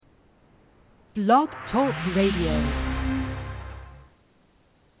Blog Talk Radio.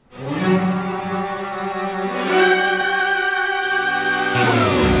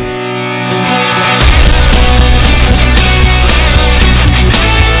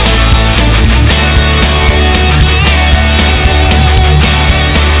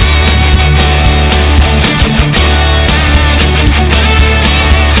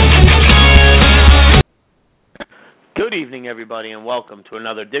 Good evening, everybody, and welcome to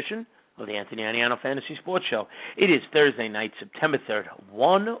another edition of the Aniano Fantasy Sports Show. It is Thursday night, September 3rd,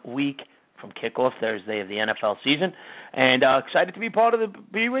 1 week from kickoff Thursday of the NFL season, and excited to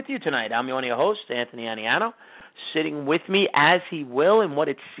be with you tonight. I'm one of your hosts, Anthony Aniano, sitting with me as he will, and what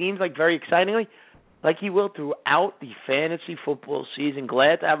it seems like very excitingly, like he will throughout the fantasy football season.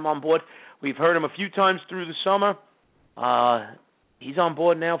 Glad to have him on board. We've heard him a few times through the summer. He's on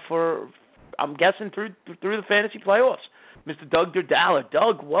board now for, I'm guessing, through the fantasy playoffs. Mr. Doug Durdalla.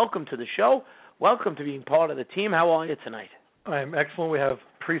 Doug, welcome to the show. Welcome to being part of the team. How are you tonight? I'm excellent. We have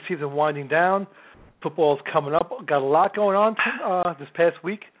preseason winding down. Football's coming up. Got a lot going on this past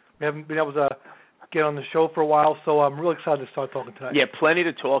week. We haven't been able to get on the show for a while, so I'm really excited to start talking tonight. Yeah, plenty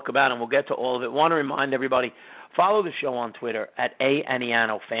to talk about, and we'll get to all of it. Want to remind everybody, follow the show on Twitter at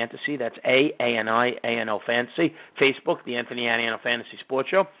Aniano Fantasy. That's A-A-N-I-A-N-O Fantasy. Facebook, the Anthony Aniano Fantasy Sports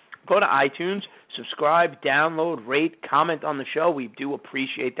Show. Go to iTunes, subscribe, download, rate, comment on the show. We do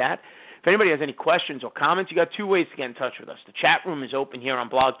appreciate that. If anybody has any questions or comments, you got two ways to get in touch with us. The chat room is open here on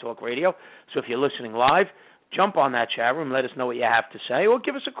Blog Talk Radio, so if you're listening live, jump on that chat room, let us know what you have to say, or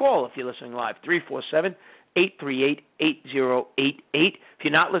give us a call if you're listening live, 347-838-8088. If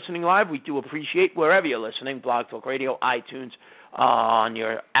you're not listening live, we do appreciate wherever you're listening, Blog Talk Radio, iTunes, on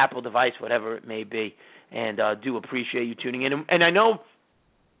your Apple device, whatever it may be, and do appreciate you tuning in. And I know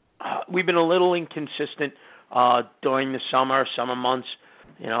we've been a little inconsistent during the summer months,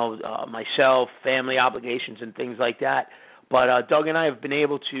 myself, family obligations and things like that. But Doug and I have been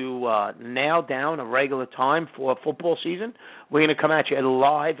able to nail down a regular time for football season. We're going to come at you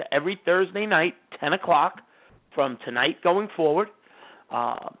live every Thursday night, 10 o'clock, from tonight going forward.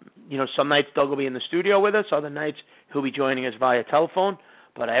 Some nights Doug will be in the studio with us. Other nights he'll be joining us via telephone.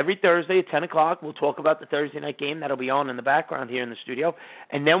 But every Thursday at 10 o'clock, we'll talk about the Thursday night game. That'll be on in the background here in the studio.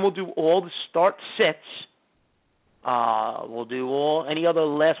 And then we'll do all the start sits. We'll do any other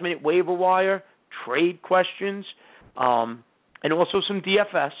last-minute waiver wire, trade questions, and also some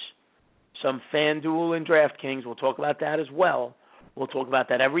DFS, some FanDuel and DraftKings. We'll talk about that as well. We'll talk about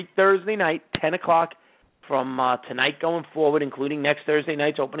that every Thursday night, 10 o'clock, from tonight going forward, including next Thursday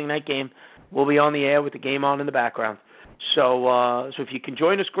night's opening night game. We'll be on the air with the game on in the background. So if you can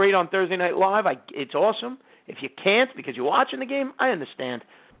join us, great, on Thursday Night Live, it's awesome. If you can't because you're watching the game, I understand.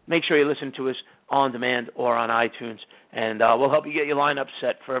 Make sure you listen to us on demand or on iTunes, and we'll help you get your lineup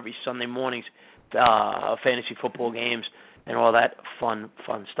set for every Sunday morning's fantasy football games and all that fun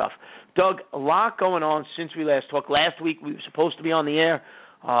stuff. Doug, a lot going on since we last talked. Last week we were supposed to be on the air.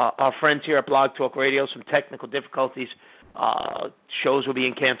 Our friends here at Blog Talk Radio, some technical difficulties. Shows were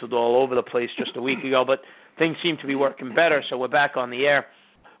being canceled all over the place just a week ago, but things seem to be working better, so we're back on the air.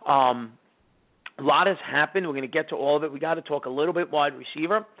 A lot has happened. We're going to get to all of it. We got to talk a little bit wide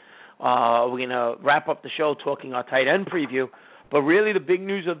receiver. We're going to wrap up the show talking our tight end preview. But really the big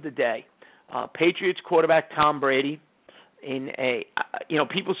news of the day, Patriots quarterback Tom Brady,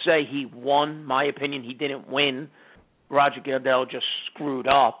 people say he won. My opinion, he didn't win. Roger Goodell just screwed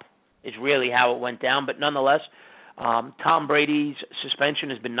up is really how it went down. But nonetheless, Tom Brady's suspension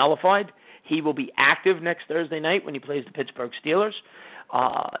has been nullified. He will be active next Thursday night when he plays the Pittsburgh Steelers.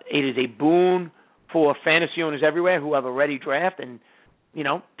 It is a boon for fantasy owners everywhere who have a ready draft, and,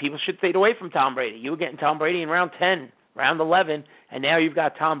 people should fade away from Tom Brady. You were getting Tom Brady in round 10, round 11, and now you've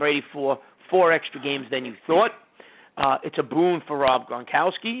got Tom Brady for 4 extra games than you thought. It's a boon for Rob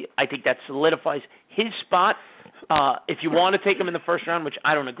Gronkowski. I think that solidifies his spot. If you want to take him in the first round, which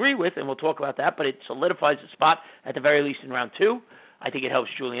I don't agree with, and we'll talk about that, but it solidifies his spot at the very least in round 2. I think it helps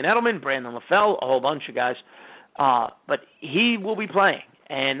Julian Edelman, Brandon LaFell, a whole bunch of guys. But he will be playing,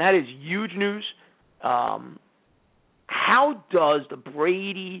 and that is huge news. How does the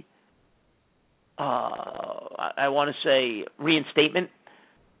Brady, reinstatement,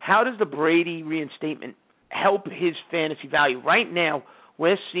 how does the Brady reinstatement help his fantasy value? Right now,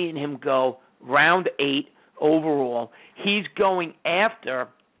 we're seeing him go round 8 overall. He's going after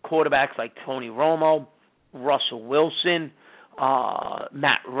quarterbacks like Tony Romo, Russell Wilson,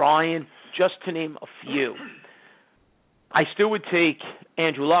 Matt Ryan, just to name a few. I still would take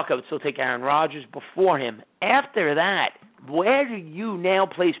Andrew Luck. I would still take Aaron Rodgers before him. After that, where do you now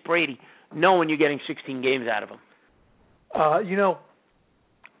place Brady knowing you're getting 16 games out of him?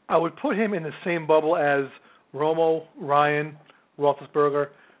 I would put him in the same bubble as Romo, Ryan, Roethlisberger.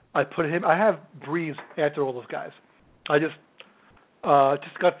 I have Breeze after all those guys. I just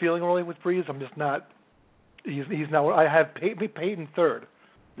got feeling really with Breeze. I'm just not. He's not. I have Peyton third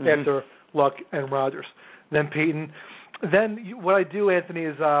after Luck and Rodgers. Then Peyton. Then what I do, Anthony,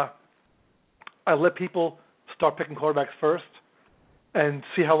 is I let people start picking quarterbacks first and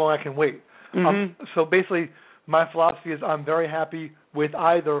see how long I can wait. So basically, my philosophy is I'm very happy with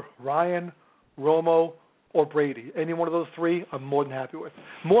either Ryan, Romo, or Brady. Any one of those three, I'm more than happy with.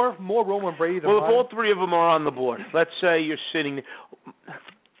 More Romo and Brady than Well, Ryan. if all three of them are on the board, let's say you're sitting.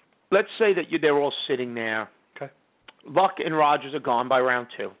 Let's say that they're all sitting there. Okay. Luck and Rodgers are gone by round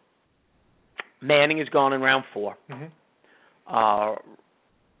 2. Manning is gone in round 4.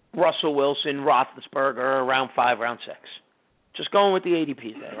 Russell Wilson, Roethlisberger, round 5, round 6. Just going with the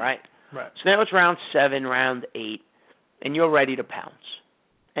ADPs there, right? Right. So now it's round 7, round 8, and you're ready to pounce.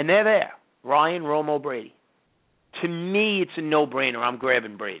 And they're there. Ryan, Romo, Brady. To me, it's a no-brainer. I'm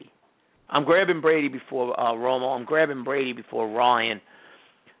grabbing Brady. I'm grabbing Brady before Romo. I'm grabbing Brady before Ryan.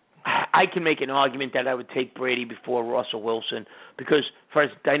 I can make an argument that I would take Brady before Russell Wilson because for as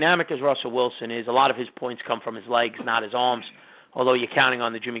dynamic as Russell Wilson is, a lot of his points come from his legs, not his arms, although you're counting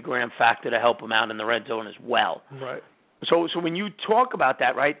on the Jimmy Graham factor to help him out in the red zone as well. Right. So when you talk about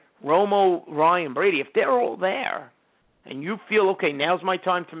that, right, Romo, Ryan, Brady, if they're all there and you feel, okay, now's my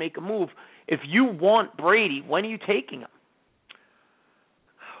time to make a move, if you want Brady, when are you taking him?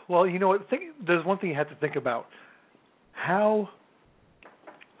 Well, you know what? There's one thing you have to think about. How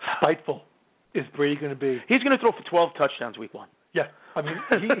spiteful is Brady going to be? He's going to throw for 12 touchdowns week 1. Yeah. I mean,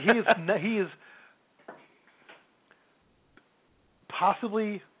 he is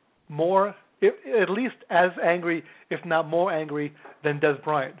possibly more, at least as angry, if not more angry, than Des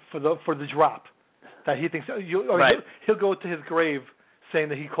Bryant for the drop that he thinks. Right. He'll go to his grave saying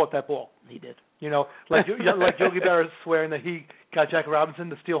that he caught that ball. He did. You know, like Yogi Berra swearing that he got Jack Robinson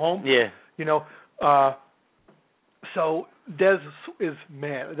to steal home. Yeah. You know, so Des is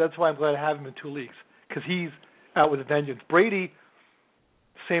mad. That's why I'm glad I have him in 2 leagues because he's out with a vengeance. Brady,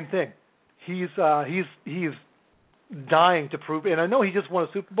 same thing. He's dying to prove, and I know he just won a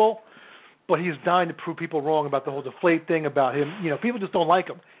Super Bowl, but he's dying to prove people wrong about the whole deflate thing about him. You know, people just don't like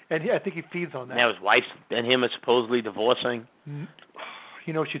him, and I think he feeds on that. Now his wife and him are supposedly divorcing.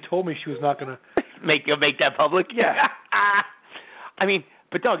 You know, she told me she was not going to make that public. Yeah. I mean,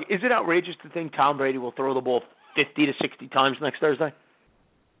 but Doug, is it outrageous to think Tom Brady will throw the ball 50 to 60 times next Thursday?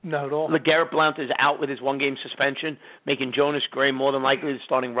 Not at all. LeGarrette Blount is out with his 1-game suspension, making Jonas Gray more than likely the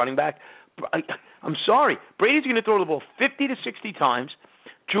starting running back. I'm sorry. Brady's going to throw the ball 50 to 60 times.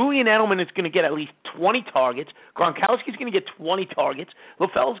 Julian Edelman is going to get at least 20 targets. Gronkowski's going to get 20 targets.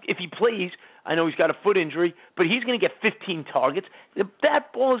 LaFell's, if he plays, I know he's got a foot injury, but he's going to get 15 targets.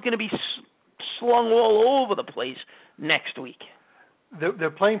 That ball is going to be slung all over the place next week.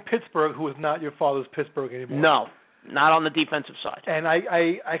 They're playing Pittsburgh, who is not your father's Pittsburgh anymore. No, not on the defensive side. And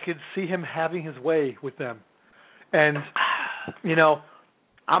I could see him having his way with them. And, you know,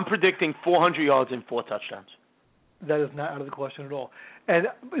 I'm predicting 400 yards and 4 touchdowns. That is not out of the question at all. And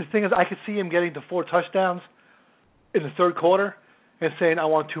the thing is, I could see him getting to 4 touchdowns in the third quarter and saying, I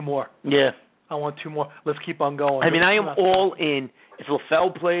want 2 more. Yeah. I want 2 more. Let's keep on going. I mean, I am all in. If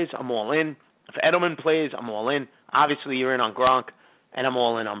LaFell plays, I'm all in. If Edelman plays, I'm all in. Obviously, you're in on Gronk, and I'm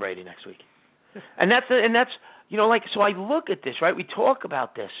all in on Brady next week. And that's you know, like, so I look at this, right? We talk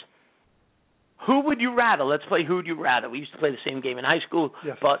about this. Who would you rather? Let's play Who Would You Rather. We used to play the same game in high school,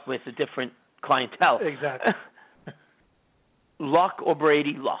 yes, but with a different clientele. Exactly. Luck or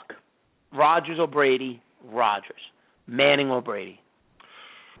Brady? Luck. Rodgers or Brady? Rodgers. Manning or Brady?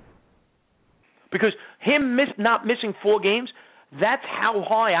 Because him not missing 4 games, that's how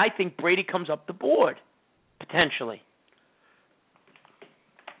high I think Brady comes up the board, potentially.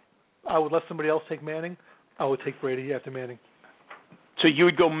 I would let somebody else take Manning. I would take Brady after Manning. So you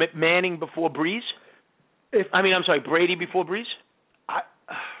would go Manning before Breeze? Brady before Breeze?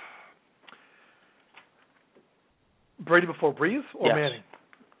 Brady before Breeze or yes. Manning?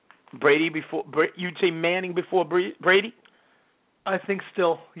 Brady before you'd say Manning before Brady? I think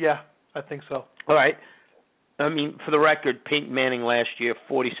still, yeah, I think so. All right. I mean, for the record, Peyton Manning last year,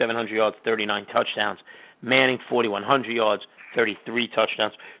 4,700 yards, 39 touchdowns. Manning, 4,100 yards, 33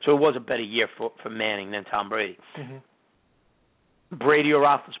 touchdowns. So it was a better year for Manning than Tom Brady. Mm-hmm. Brady or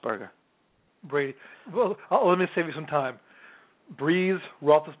Roethlisberger? Brady. Well, let me save you some time. Breeze,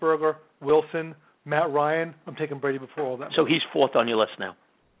 Roethlisberger, Wilson, Matt Ryan. I'm taking Brady before all that. So he's 4th on your list now?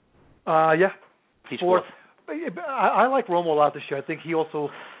 Yeah. He's 4th. I like Romo a lot this year. I think he also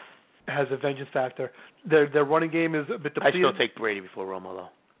has a vengeance factor. Their running game is a bit depleted. I still take Brady before Romo, though.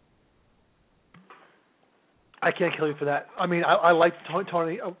 I can't kill you for that. I mean, I like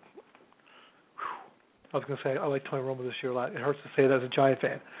Tony. I was going to say I like Tony Romo this year a lot. It hurts to say that as a Giant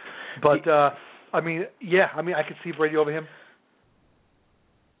fan, but I mean, yeah. I mean, I could see Brady over him.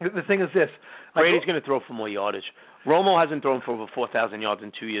 The thing is this: Brady's going to throw for more yardage. Romo hasn't thrown for over 4,000 yards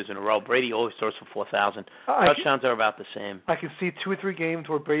in 2 years in a row. Brady always throws for 4,000. Touchdowns are about the same. I can see 2 or 3 games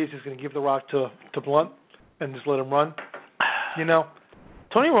where Brady's just going to give the rock to Blunt and just let him run. You know.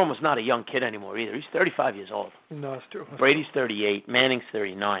 Tony Romo's not a young kid anymore either. He's 35 years old. No, that's true. Brady's 38. Manning's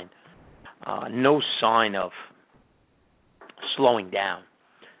 39. No sign of slowing down.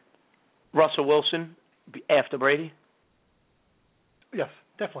 Russell Wilson after Brady? Yes,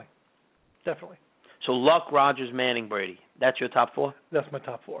 definitely. Definitely. So Luck, Rodgers, Manning, Brady. That's your top 4? That's my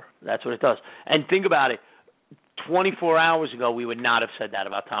top 4. That's what it does. And think about it. 24 hours ago, we would not have said that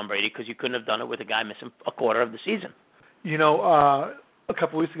about Tom Brady because you couldn't have done it with a guy missing a quarter of the season. You know, a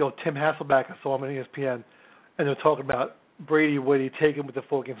couple of weeks ago, Tim Hasselbeck, I saw him on ESPN, and they were talking about Brady, would he take him with a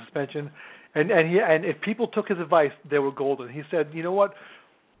 4-game suspension? And if people took his advice, they were golden. He said, you know what?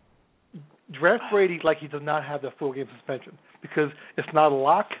 Draft Brady like he does not have the 4-game suspension because it's not a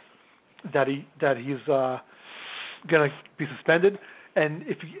lock that he's going to be suspended. And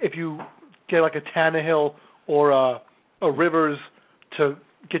if you get like a Tannehill or a Rivers to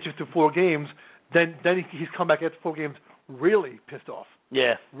get you through 4 games, then he's come back after 4 games really pissed off.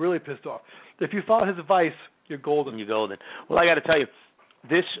 Yeah. Really pissed off. If you follow his advice, you're golden. You're golden. Well, I got to tell you,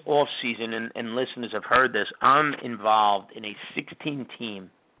 this offseason, and listeners have heard this, I'm involved in a 16-team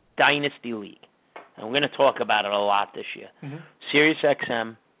Dynasty League. And we're going to talk about it a lot this year. Mm-hmm. Sirius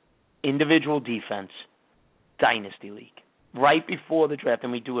XM, Individual Defense, Dynasty League. Right before the draft,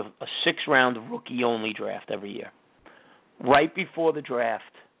 and we do a 6-round rookie-only draft every year. Right before the draft,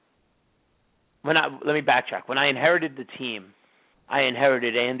 let me backtrack. When I inherited the team, I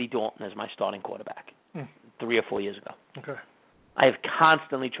inherited Andy Dalton as my starting quarterback 3 or 4 years ago. Okay. I have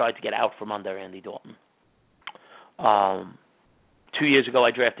constantly tried to get out from under Andy Dalton. 2 years ago,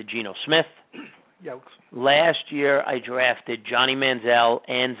 I drafted Geno Smith. Yikes. Last year, I drafted Johnny Manziel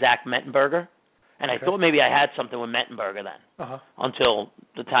and Zach Mettenberger. And I thought maybe I had something with Mettenberger then, until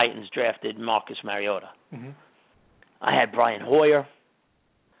the Titans drafted Marcus Mariota. Mm-hmm. I had Brian Hoyer.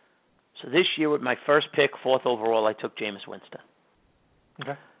 So this year, with my first pick, 4th overall, I took Jameis Winston.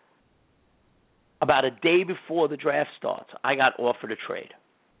 Okay. About a day before the draft starts, I got offered a trade.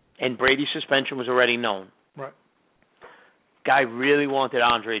 And Brady's suspension was already known. Right. Guy really wanted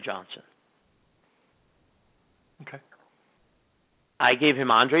Andre Johnson. Okay. I gave him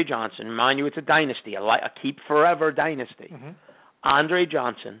Andre Johnson. Mind you, it's a dynasty, a keep forever dynasty. Mm-hmm. Andre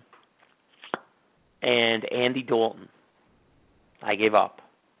Johnson and Andy Dalton. I gave up.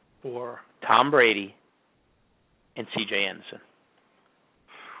 For Tom Brady and C.J. Anderson.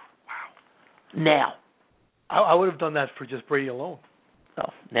 Wow. Now. I would have done that for just Brady alone. Oh,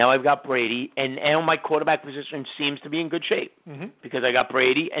 now I've got Brady, and my quarterback position seems to be in good shape because I got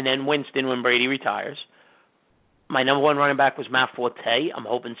Brady and then Winston when Brady retires. My number 1 running back was Matt Forte. I'm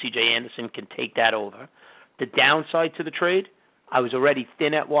hoping C.J. Anderson can take that over. The downside to the trade, I was already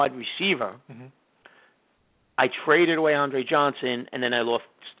thin at wide receiver. Mm-hmm. I traded away Andre Johnson, and then I lost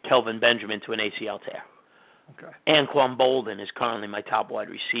Kelvin Benjamin to an ACL tear. Okay. Anquan Bolden is currently my top wide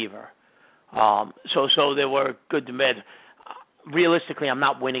receiver. So there were good and bad. Realistically, I'm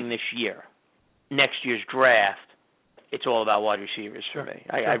not winning this year. Next year's draft, it's all about wide receivers for me.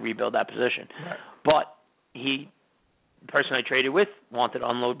 I rebuild that position. Right. But the person I traded with wanted to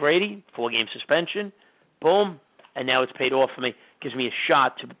unload Brady, 4-game suspension, boom, and now it's paid off for me. Gives me a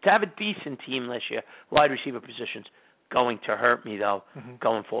shot to have a decent team this year. Wide receiver position's going to hurt me, though,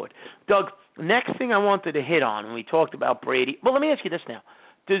 going forward. Doug, next thing I wanted to hit on when we talked about Brady, well, let me ask you this now.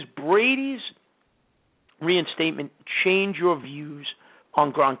 Does Brady's reinstatement change your views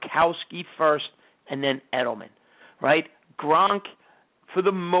on Gronkowski first and then Edelman, right? Gronk, for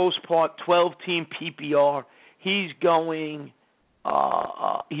the most part, 12-team PPR. He's going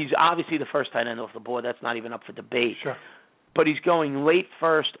he's obviously the first tight end off the board. That's not even up for debate. Sure. But he's going late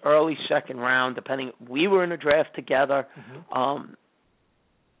first, early second round, depending. We were in a draft together.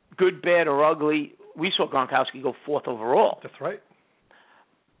 Good, bad, or ugly. We saw Gronkowski go 4th overall. That's right.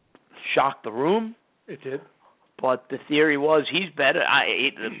 Shocked the room. It did. But the theory was he's better.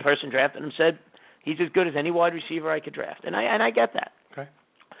 The person drafted him said he's as good as any wide receiver I could draft, and I get that. Okay.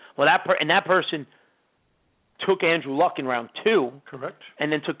 Well, that person took Andrew Luck in round 2. Correct.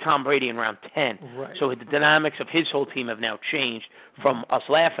 And then took Tom Brady in round 10. Right. So the dynamics of his whole team have now changed from us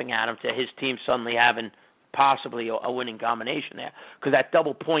laughing at him to his team suddenly having possibly a winning combination there. Because that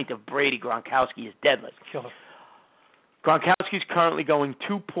double point of Brady Gronkowski is deadly. Killer. Gronkowski's currently going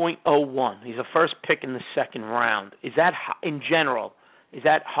 2.01. He's the first pick in the second round. Is that, in general, is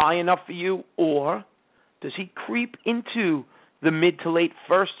that high enough for you, or does he creep into the mid to late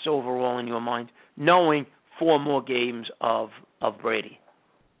firsts overall in your mind, knowing 4 more games of Brady?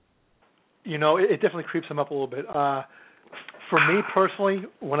 It definitely creeps him up a little bit. For me personally,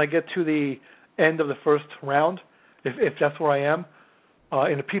 when I get to the end of the first round, if that's where I am,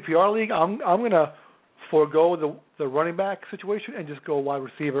 in a PPR league, I'm going to forego the running back situation and just go wide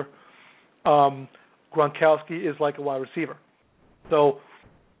receiver. Gronkowski is like a wide receiver. So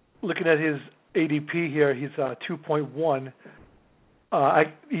looking at his ADP here, he's 2.1.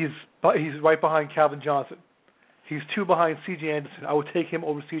 He's right behind Calvin Johnson. He's 2 behind C.J. Anderson. I would take him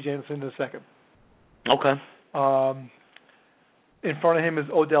over C.J. Anderson in a second. Okay. In front of him is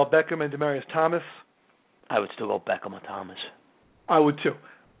Odell Beckham and Demaryius Thomas. I would still go Beckham or Thomas. I would too.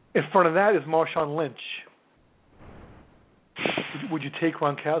 In front of that is Marshawn Lynch. Would you take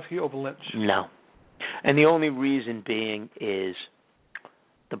Gronkowski over Lynch? No. And the only reason being is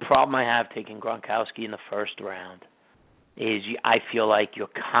the problem I have taking Gronkowski in the first round is I feel like you're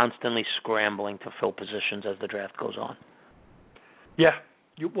constantly scrambling to fill positions as the draft goes on. Yeah.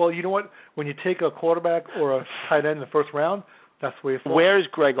 You know what? When you take a quarterback or a tight end in the first round, that's where you fall. Where is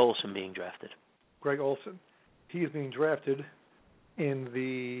Greg Olsen being drafted? Greg Olsen. He's being drafted in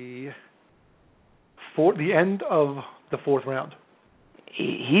the end of the 4th round.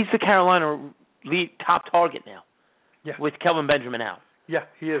 He's the Carolina lead top target now. Yeah. With Kelvin Benjamin out. Yeah,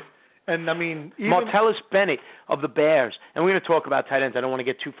 he is. And, even Martellus Bennett of the Bears, and we're going to talk about tight ends. I don't want to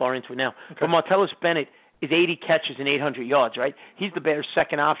get too far into it now. Okay. But Martellus Bennett is 80 catches and 800 yards, right? He's the Bears'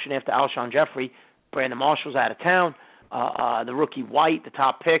 second option after Alshon Jeffrey. Brandon Marshall's out of town. The rookie White, the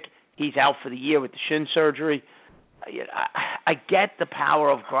top pick, he's out for the year with the shin surgery. I get the power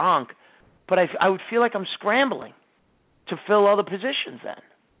of Gronk, but I would feel like I'm scrambling to fill other positions then.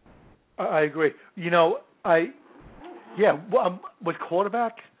 I agree. With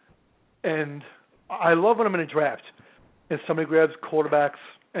quarterback, and I love when I'm in a draft and somebody grabs quarterbacks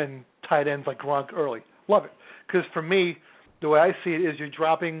and tight ends like Gronk early. Love it. Because for me, the way I see it is you're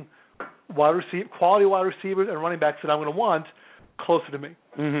dropping quality wide receivers and running backs that I'm going to want closer to me.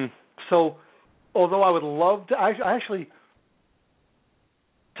 Mm-hmm. So, although I would love to, I actually,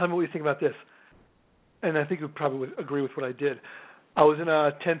 tell me what you think about this. And I think you probably would agree with what I did. I was in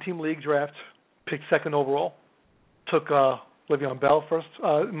a 10-team league draft, picked 2nd overall, took Le'Veon Bell first,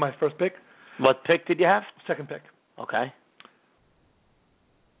 my first pick. What pick did you have? 2nd pick. Okay.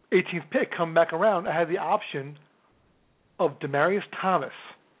 18th pick, come back around, I had the option of Demaryius Thomas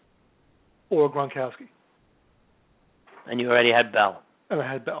or Gronkowski. And you already had Bell. And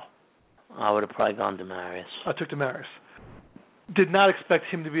I had Bell. I would have probably gone Demaryius. I took Demaryius. Did not expect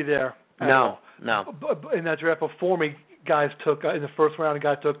him to be there. No. In that draft before me, guys took, in the first round, a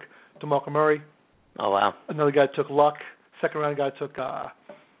guy took DeMarco Murray. Oh, wow. Another guy took Luck. Second round, a guy took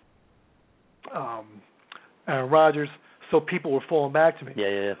Aaron Rodgers. So people were falling back to me.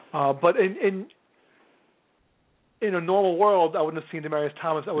 Yeah. But in a normal world, I wouldn't have seen Demaryius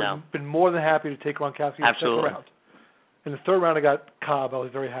Thomas. I would have been more than happy to take Gronkowski in the second round. In the third round, I got Cobb. I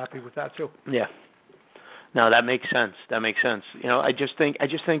was very happy with that too. Yeah. No, that makes sense. I just think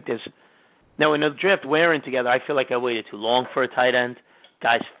there's now in the draft we're in together. I feel like I waited too long for a tight end.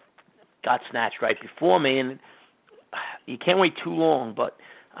 Guys got snatched right before me, and you can't wait too long. But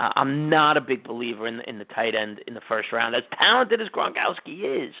I'm not a big believer in the tight end in the first round. As talented as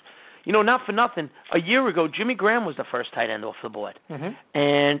Gronkowski is, not for nothing. A year ago, Jimmy Graham was the first tight end off the board,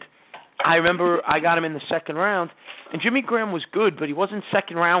 and I remember I got him in the second round. And Jimmy Graham was good, but he wasn't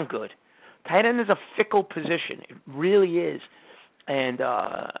second round good. Tight end is a fickle position. It really is. And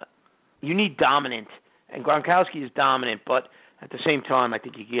you need dominant. And Gronkowski is dominant, but at the same time, I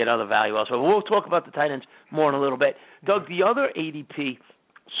think you can get other value elsewhere. We'll talk about the tight ends more in a little bit. Doug, the other ADP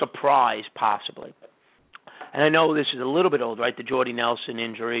surprise, possibly, and I know this is a little bit old, right? The Jordy Nelson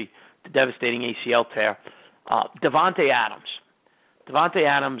injury, the devastating ACL tear. Davante Adams. Davante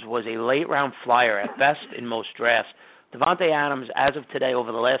Adams was a late-round flyer at best in most drafts. Davante Adams, as of today,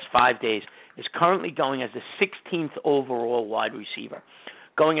 over the last 5 days, is currently going as the 16th overall wide receiver,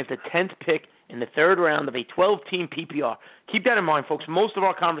 going as the 10th pick in the third round of a 12-team PPR. Keep that in mind, folks. Most of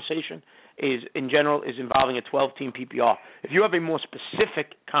our conversation is involving a 12-team PPR. If you have a more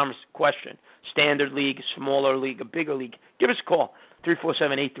specific question, standard league, smaller league, a bigger league, give us a call,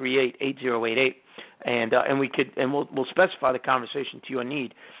 347-838-8088. And we'll specify the conversation to your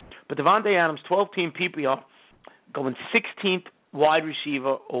need. But Davante Adams, 12-team PPR, going 16th wide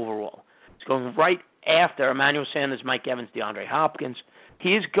receiver overall. He's going right after Emmanuel Sanders, Mike Evans, DeAndre Hopkins. He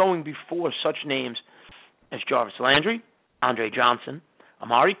is going before such names as Jarvis Landry, Andre Johnson,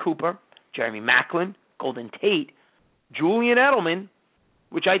 Amari Cooper, Jeremy Maclin, Golden Tate, Julian Edelman,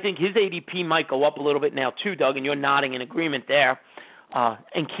 which I think his ADP might go up a little bit now too, Doug, and you're nodding in agreement there,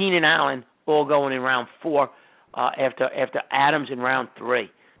 and Keenan Allen all going in round 4 after Adams in round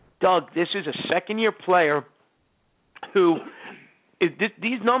 3. Doug, this is a second-year player who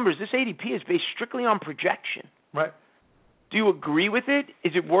these numbers, this ADP is based strictly on projection. Right. Do you agree with it?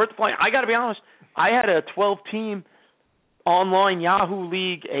 Is it worth playing? I got to be honest. I had a 12-team online Yahoo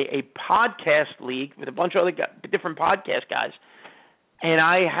league, a podcast league with a bunch of other different podcast guys, and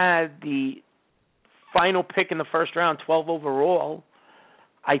I had the final pick in the first round, 12 overall.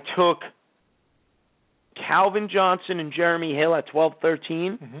 I took Calvin Johnson and Jeremy Hill at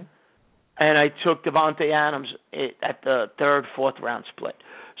 12-13, and I took Devontae Adams at the 3rd, 4th round split.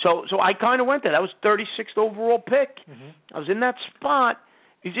 So I kind of went there. That was 36th overall pick. I was in that spot.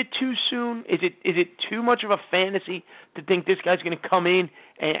 Is it too soon? Is it too much of a fantasy to think this guy's going to come in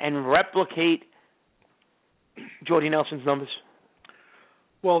and replicate Jordy Nelson's numbers?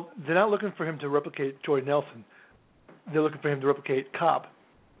 Well, they're not looking for him to replicate Jordy Nelson. They're looking for him to replicate Cobb.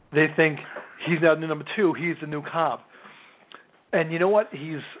 They think he's now the number 2. He's the new Cobb. And you know what?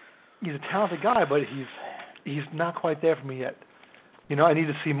 He's a talented guy, but he's not quite there for me yet. I need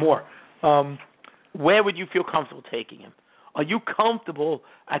to see more. Where would you feel comfortable taking him? Are you comfortable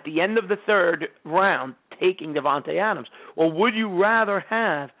at the end of the 3rd round taking Devontae Adams? Or would you rather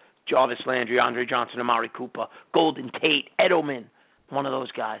have Jarvis Landry, Andre Johnson, Amari Cooper, Golden Tate, Edelman, one of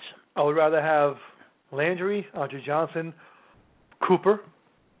those guys? I would rather have Landry, Andre Johnson, Cooper,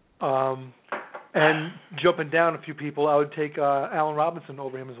 and jumping down a few people, I would take Allen Robinson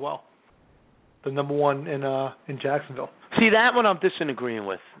over him as well, the number 1 in Jacksonville. See, that one I'm disagreeing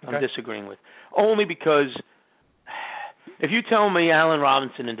with. Only because if you tell me Allen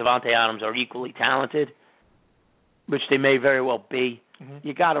Robinson and Devontae Adams are equally talented, which they may very well be,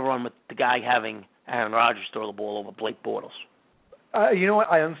 you got to run with the guy having Aaron Rodgers throw the ball over Blake Bortles. You know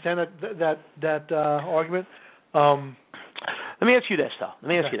what? I understand that argument. Let me ask you this, though.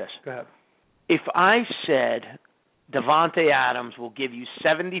 Go ahead. If I said Devontae Adams will give you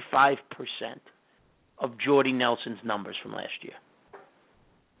 75% of Jordy Nelson's numbers from last year,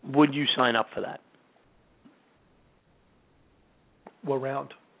 would you sign up for that? What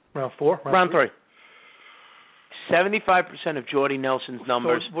round? Round 4? Round 3. 75% of Jordy Nelson's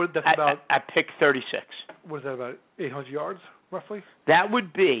numbers at pick 36. What is that, about 800 yards, roughly? That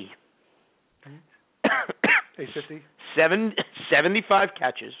would be 850. 75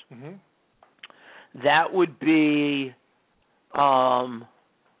 catches. That would be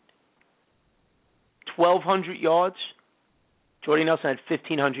 1,200 yards. Jordy Nelson had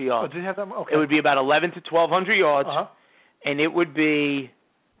 1,500 yards. Oh, did he have that? Okay. It would be about 1,100 to 1,200 yards, and it would be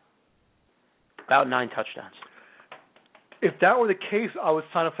about 9 touchdowns. If that were the case, I would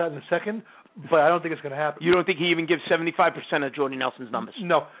sign up for that in a second, but I don't think it's going to happen. You don't think he even gives 75% of Jordy Nelson's numbers?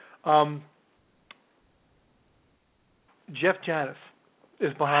 No. Jeff Janis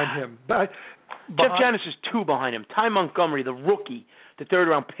is behind him. Jeff Janis is 2 behind him. Ty Montgomery, the rookie, the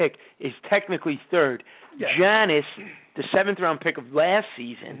 3rd-round pick, is technically 3rd. Yeah. Janis, the 7th-round pick of last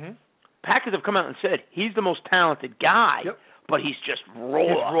season, Packers have come out and said he's the most talented guy, but he's just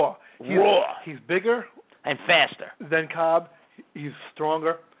raw. He's raw. He's bigger and faster than Cobb. He's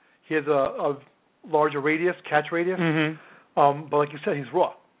stronger. He has a larger catch radius. But like you said, he's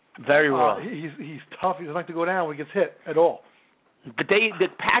raw. Very raw. He's tough. He doesn't like to go down when he gets hit at all. But the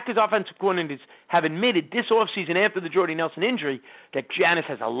Packers offensive coordinators have admitted this offseason after the Jordy Nelson injury that Janis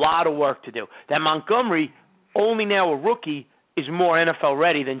has a lot of work to do. That Montgomery, only now a rookie, is more NFL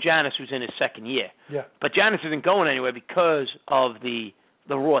ready than Janis, who's in his 2nd year. Yeah. But Janis isn't going anywhere because of the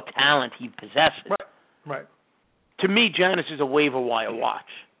raw talent he possesses. Right. To me, Janis is a waiver wire watch.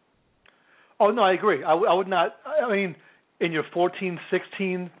 Oh, no, I agree. I would not. I mean, in your 14,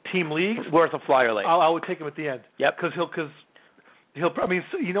 16 team leagues, worth a flyer late. I would take him at the end. Yep. Because he'll. I mean,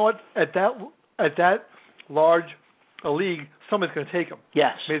 you know what? At that large a league, somebody's going to take him.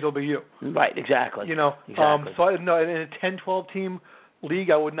 Yes. May as well be you. Right. Exactly. Exactly. So in a 10, 12 team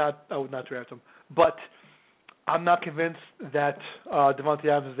league, I would not draft him. But I'm not convinced that Devontae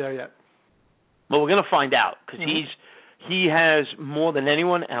Adams is there yet. Well, we're going to find out because he has more than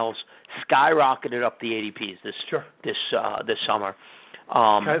anyone else skyrocketed up the ADPs this summer.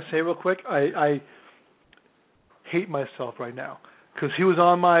 Can I say real quick? I hate myself right now because he was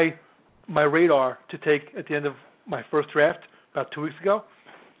on my radar to take at the end of my first draft about 2 weeks ago.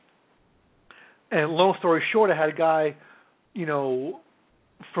 And long story short, I had a guy,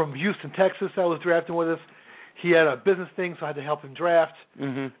 from Houston, Texas, that was drafting with us. he had a business thing, so I had to help him draft.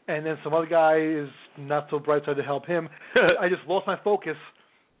 Mm-hmm. And then some other guy is not so bright, so I had to help him. I just lost my focus,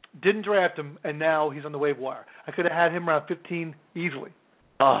 didn't draft him, and now he's on the waiver wire. I could have had him around 15 easily.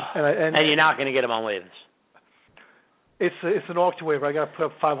 Oh, and you're not going to get him on waivers. It's an auction waiver. I got to put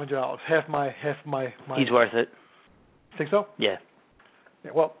up $500. Half my. He's worth it. Think so? Yeah.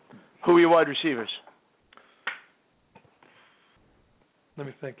 Yeah. Well, who are your wide receivers? Let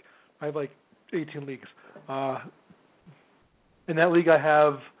me think. I have like 18 leagues. In that league, I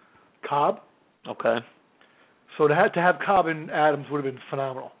have Cobb. Okay. So to have Cobb and Adams would have been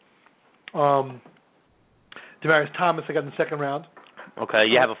phenomenal. Demaryius Thomas, I got in the second round. Okay.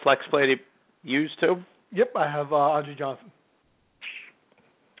 You have a flex play to use too? Yep, I have Andre Johnson.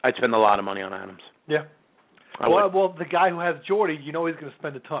 I'd spend a lot of money on Adams. Yeah. Well, the guy who has Jordy, he's going to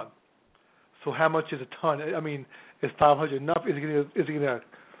spend a ton. So how much is a ton? I mean, is 500 enough? Is he going to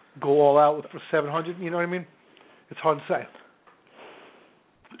go all out for 700? You know what I mean? It's hard to say.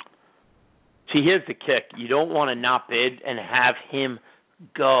 See, here's the kick. You don't want to not bid and have him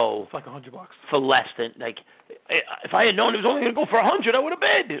go. It's like $100 for less than if I had known he was only going to go for 100, I would have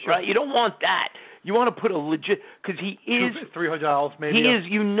bid. Sure. Right? You don't want that. You want to put a legit because he is $300 maybe. He is.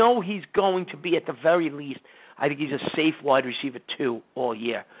 You know he's going to be at the very least. I think he's a safe wide receiver 2 all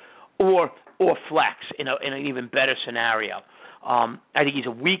year, or flex in an even better scenario. I think he's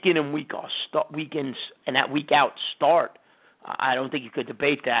a week in and week out weekends and that week out start. I don't think you could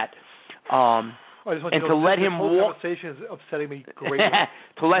debate that. And to let him walk, conversation is upsetting me greatly.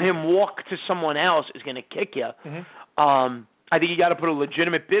 to let him walk to someone else is going to kick you. Mm-hmm. I think you got to put a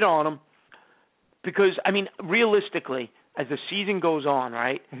legitimate bid on him because I mean, realistically, as the season goes on,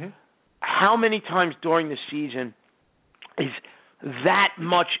 right? Mm-hmm. How many times during the season is that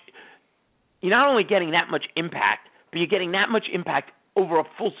much? You're not only getting that much impact, but you're getting that much impact over a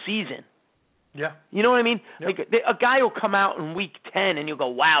full season. Yeah. You know what I mean? Yep. Like a guy will come out in week 10 and you'll go,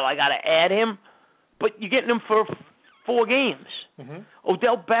 wow, I got to add him. But you're getting him for 4 games. Mm-hmm.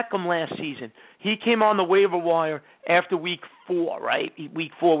 Odell Beckham last season, he came on the waiver wire after week 4, right?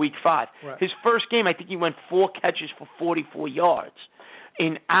 Week 4, week 5. Right. His first game, I think he went 4 catches for 44 yards.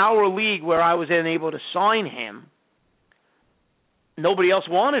 In our league where I was unable to sign him, nobody else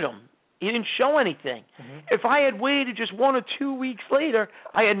wanted him. He didn't show anything. Mm-hmm. If I had waited just 1 or 2 weeks later,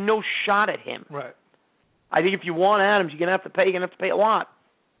 I had no shot at him. Right. I think if you want Adams, you're going to have to pay a lot.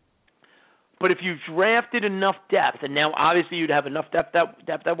 But if you've drafted enough depth, and now obviously you'd have enough depth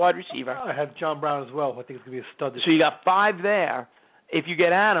at wide receiver. I have John Brown as well. I think it's going to be a stud. So you got 5 there. If you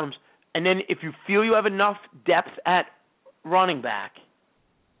get Adams, and then if you feel you have enough depth at running back,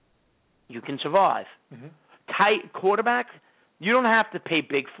 you can survive. Mm-hmm. Tight quarterback, you don't have to pay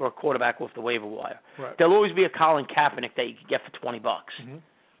big for a quarterback off the waiver wire. Right. There'll always be a Colin Kaepernick that you can get for $20. Mm-hmm.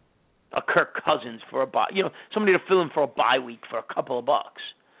 A Kirk Cousins for somebody to fill in for a bye week for a couple of bucks.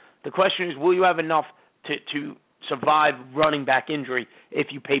 The question is, will you have enough to survive running back injury if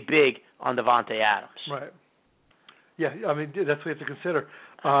you pay big on Devontae Adams? Right. Yeah, I mean, that's what you have to consider.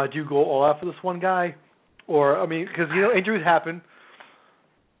 Do you go all out for this one guy? Or, I mean, because, injuries happen,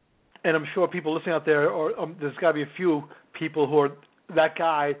 and I'm sure people listening out there, or there's got to be a few people who are that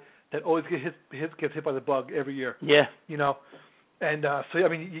guy that always gets hit by the bug every year. Yeah. And so, I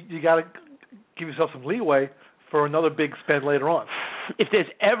mean, you got to give yourself some leeway for another big spend later on. If there's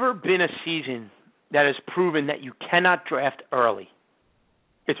ever been a season that has proven that you cannot draft early,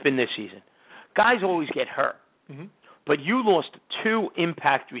 it's been this season. Guys always get hurt. Mm-hmm. But you lost 2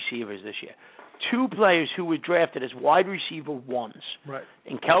 impact receivers this year. 2 players who were drafted as wide receiver 1s. Right.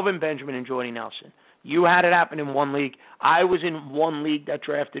 In Kelvin Benjamin and Jordy Nelson. You had it happen in one league. I was in one league that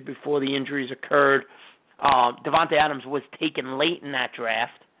drafted before the injuries occurred. Devontae Adams was taken late in that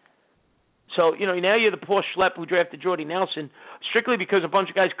draft. So, now you're the poor schlep who drafted Jordy Nelson strictly because a bunch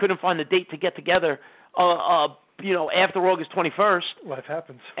of guys couldn't find the date to get together, after August 21st. Life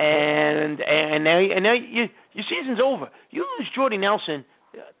happens. And now your season's over. You lose Jordy Nelson,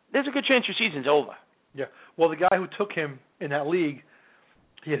 there's a good chance your season's over. Yeah. Well, the guy who took him in that league,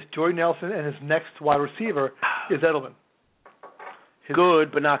 he has Jordy Nelson, and his next wide receiver is Edelman.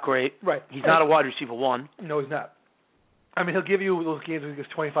 Good, but not great. Right. He's not a wide receiver 1. No, he's not. I mean, he'll give you those games where he gets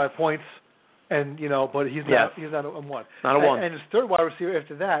 25 points, and but he's not a 1. Not a 1. And his third wide receiver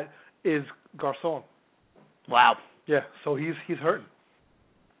after that is Garcon. Wow. Yeah. So he's hurting.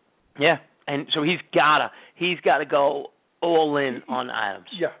 Yeah, and so he's gotta go all in on Adams.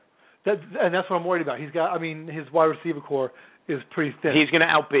 Yeah. And that's what I'm worried about. His wide receiver core is pretty thin. He's going to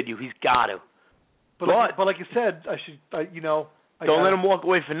outbid you. He's got to. But like you said, don't let him walk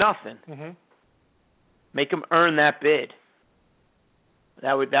away for nothing. Mm-hmm. Make him earn that bid.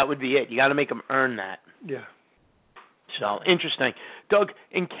 That would be it. You got to make him earn that. Yeah. So, interesting. Doug,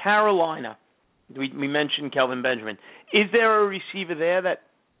 in Carolina, we mentioned Kelvin Benjamin. Is there a receiver there that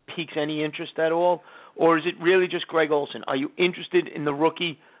piques any interest at all? Or is it really just Greg Olsen? Are you interested in the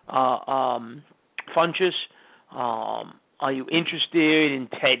rookie Funchess? Are you interested in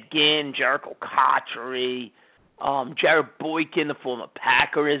Ted Ginn, Jericho Cotchery, Jared Boykin, the former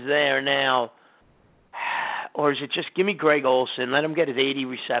Packer, is there now? Or is it just give me Greg Olsen, let him get his 80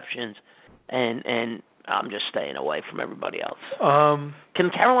 receptions, and I'm just staying away from everybody else? Can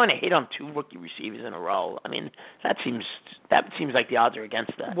Carolina hit on 2 rookie receivers in a row? I mean, that seems like the odds are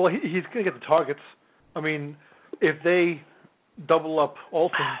against that. Well, he's going to get the targets. I mean, if they double up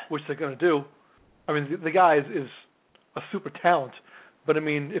Olsen, which they're going to do, I mean, the guy is a super talent. But, I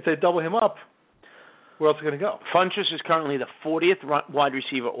mean, if they double him up, where else are they going to go? Funchess is currently the 40th wide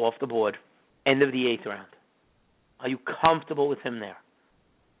receiver off the board, end of the 8th round. Are you comfortable with him there?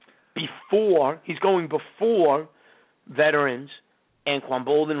 He's going before veterans, Anquan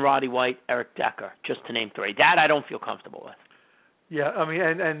Bolden, Roddy White, Eric Decker, just to name 3. That I don't feel comfortable with. Yeah, I mean,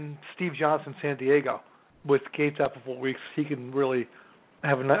 and Steve Johnson, San Diego, with Gates out for 4 weeks, he can really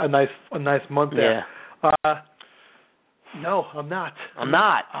have a nice month there. Yeah. No, I'm not. I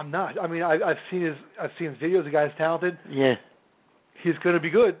mean, I've seen his videos. The guy's talented. Yeah. He's going to be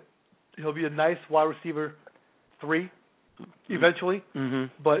good. He'll be a nice wide receiver 3 eventually.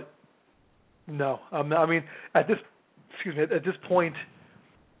 Mm-hmm. But no, I'm not. I mean, at this point,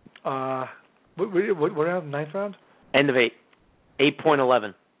 what are we 9th round? End of 8.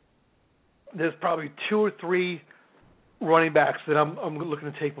 8.11. There's probably 2 or 3 running backs that I'm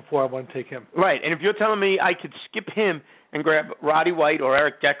looking to take before I want to take him. Right, and if you're telling me I could skip him and grab Roddy White or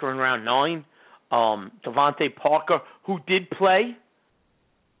Eric Decker in round 9, Devontae Parker, who did play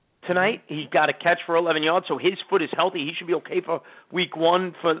tonight, he got a catch for 11 yards, so his foot is healthy. He should be okay for week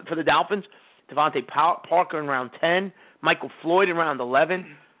 1 for the Dolphins. Devontae Parker in round 10, Michael Floyd in round 11.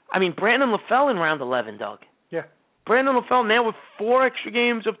 I mean, Brandon LaFell in round 11, Doug. Yeah. Brandon LaFell now with 4 extra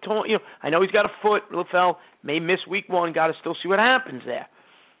games of time. I know he's got a foot. LaFell may miss week 1. Got to still see what happens there.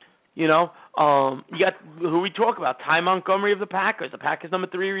 You got who we talk about, Ty Montgomery of the Packers. The Packers' number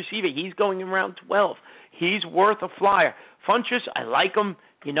 3 receiver. He's going in round 12. He's worth a flyer. Funchess, I like him.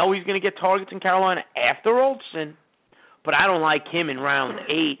 He's going to get targets in Carolina after Olsen, but I don't like him in round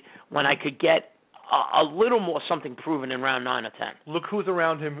 8 when I could get a little more something proven in round 9 or 10. Look who's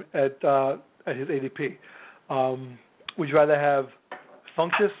around him at his ADP. Would you rather have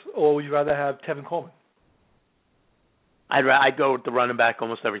Funchess or would you rather have Tevin Coleman? I'd go with the running back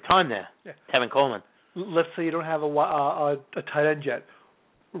almost every time there. Yeah. Tevin Coleman. Let's say you don't have a tight end yet.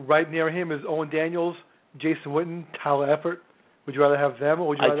 Right near him is Owen Daniels, Jason Witten, Tyler Eifert. Would you rather have them or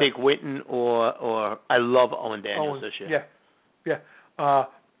would you rather... I'd take Witten or I love Owen Daniels this year. Yeah.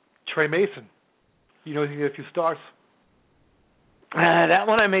 Trey Mason. He's going to get a few stars. That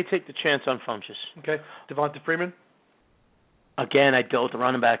one I may take the chance on Funchess. Okay. Devonta Freeman? Again, I'd go with the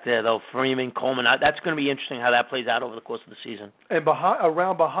running back there, though. Freeman, Coleman. That's going to be interesting how that plays out over the course of the season. And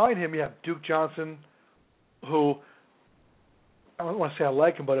behind him, you have Duke Johnson, who, I don't want to say I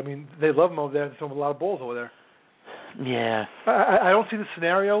like him, but, I mean, they love him over there. They're throwing a lot of balls over there. Yeah. I don't see the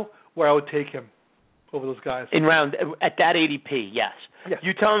scenario where I would take him over those guys. At that ADP, yes. Yes.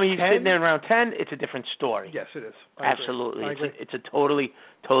 You tell me he's sitting there in round 10, it's a different story. Yes, it is. Absolutely. I agree. It's a totally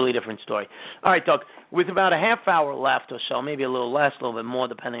different story. All right, Doug, with about a half hour left or so, maybe a little less, a little bit more,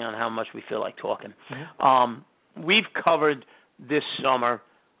 depending on how much we feel like talking. Mm-hmm. We've covered this summer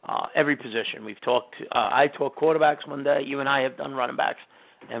every position. We've talked. I talked quarterbacks one day. You and I have done running backs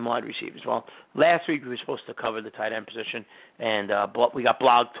and wide receivers. Well, last week we were supposed to cover the tight end position, and we got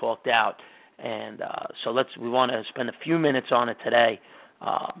blog talked out. And so we want to spend a few minutes on it today,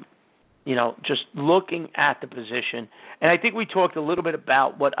 just looking at the position. And I think we talked a little bit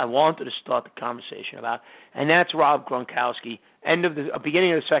about what I wanted to start the conversation about, and that's Rob Gronkowski,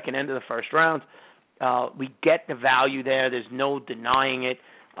 beginning of the second, end of the first round. We get the value there. There's no denying it.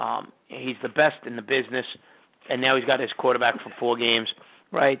 He's the best in the business, and now he's got his quarterback for 4 games,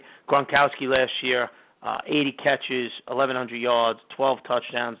 right? Gronkowski last year, 80 catches, 1,100 yards, 12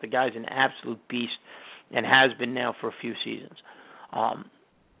 touchdowns. The guy's an absolute beast and has been now for a few seasons.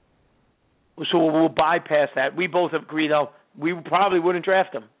 So we'll bypass that. We both agree, though, we probably wouldn't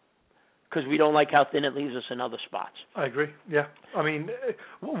draft him because we don't like how thin it leaves us in other spots. I agree, yeah. I mean,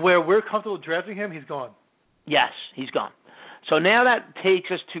 where we're comfortable drafting him, he's gone. Yes, he's gone. So now that takes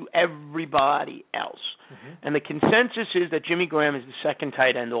us to everybody else. Mm-hmm. And the consensus is that Jimmy Graham is the second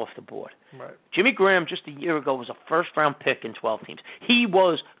tight end off the board. Right. Jimmy Graham, just a year ago, was a first-round pick in 12 teams. He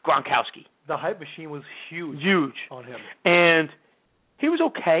was Gronkowski. The hype machine was huge on him. And he was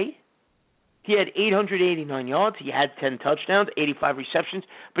okay. He had 889 yards. He had 10 touchdowns, 85 receptions.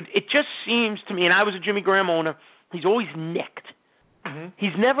 But it just seems to me, and I was a Jimmy Graham owner, he's always nicked. Mm-hmm.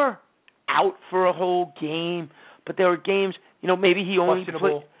 He's never out for a whole game, but there are games, maybe he only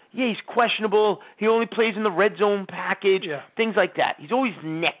plays. Yeah, he's questionable. He only plays in the red zone package, things like that. He's always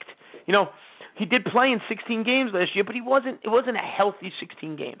nicked. He did play in 16 games last year, but it wasn't a healthy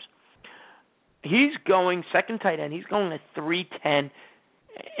 16 games. He's going second tight end. He's going at 310,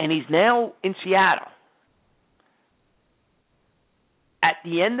 and he's now in Seattle. At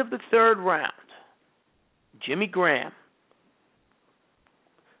the end of the third round, Jimmy Graham,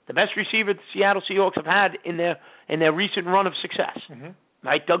 the best receiver the Seattle Seahawks have had in their recent run of success. Mm-hmm.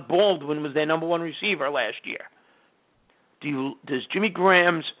 Right? Doug Baldwin was their number one receiver last year. Does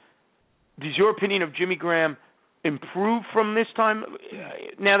your opinion of Jimmy Graham improve from this time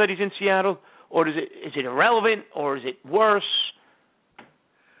now that he's in Seattle, or is it irrelevant, or is it worse?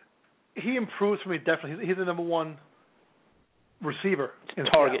 He improves for me, definitely. He's the number one receiver in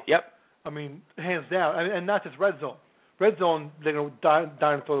target. Seattle. Yep. I mean, hands down, and not just red zone. Red zone, they're going to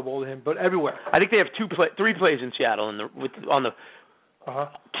die and throw the ball to him, but everywhere. I think they have three plays in Seattle on the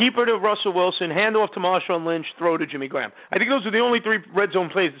keeper to Russell Wilson, handoff to Marshawn Lynch, throw to Jimmy Graham. I think those are the only three red zone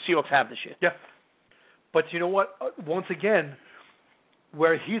plays the Seahawks have this year. Yeah. But you know what? Once again,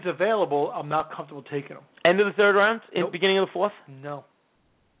 where he's available, I'm not comfortable taking him. End of the third round? Nope. Beginning of the fourth? No,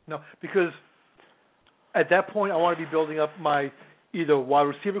 because at that point I want to be building up my either wide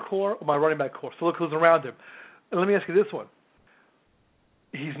receiver core or my running back core. So look who's around him. And let me ask you this one.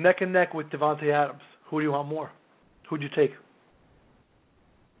 He's neck and neck with Devontae Adams. Who do you want more? Who would you take?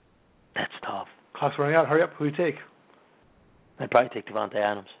 That's tough. Clock's running out. Hurry up. Who do you take? I'd probably take Devontae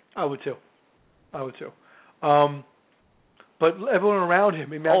Adams. I would too. But everyone around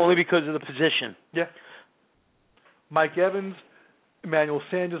him. Only because of the position. Yeah. Mike Evans, Emmanuel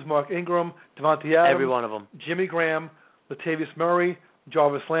Sanders, Mark Ingram, Devontae Adams. Every one of them. Jimmy Graham, Latavius Murray,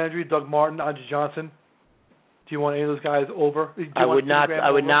 Jarvis Landry, Doug Martin, Andre Johnson. Do you want any of those guys over? I would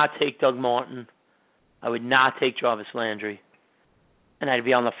not take Doug Martin. I would not take Jarvis Landry. And I'd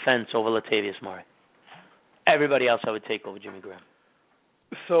be on the fence over Latavius Murray. Everybody else I would take over Jimmy Graham.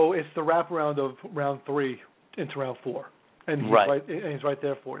 So it's the wraparound of round 3 into round 4. And he's right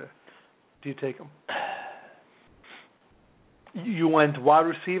there for you. Do you take him? You went wide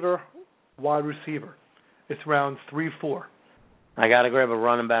receiver. It's round 3-4. I got to grab a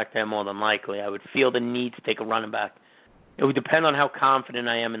running back there more than likely. I would feel the need to take a running back. It would depend on how confident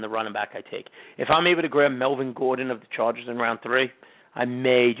I am in the running back I take. If I'm able to grab Melvin Gordon of the Chargers in round 3, I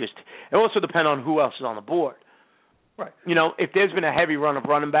may just... It also depends on who else is on the board. Right. If there's been a heavy run of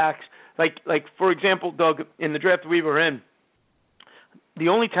running backs, like for example, Doug, in the draft we were in, the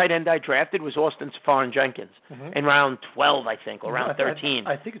only tight end I drafted was Austin Seferian-Jenkins in round 12, I think, or round 13.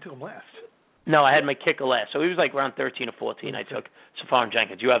 I think you took him last. No, I had my kicker last, so he was like round 13 or 14. I took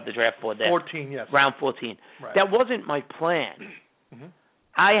Seferian-Jenkins. You have the draft board there. 14, yes. Round 14. Right. That wasn't my plan.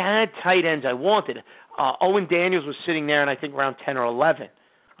 I had tight ends I wanted. Owen Daniels was sitting there in, I think, round 10 or 11.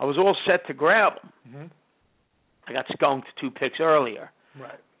 I was all set to grab him. I got skunked 2 picks earlier.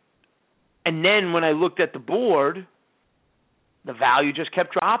 Right. And then when I looked at the board, the value just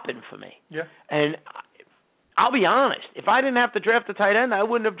kept dropping for me. Yeah. And I'll be honest, if I didn't have to draft a tight end, I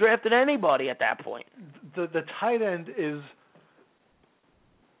wouldn't have drafted anybody at that point. The tight end is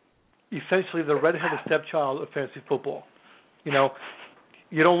essentially the redheaded stepchild of fantasy football. You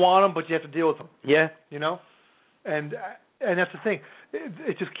don't want him, but you have to deal with him. Yeah. And that's the thing.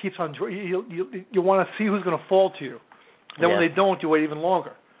 It just keeps on. You want to see who's going to fall to you. Then when they don't, you wait even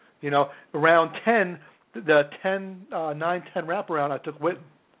longer. Around 10, the 9-10 wraparound, I took Witten.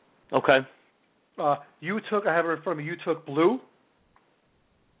 Okay. You took, I have it in front of me, you took Blue.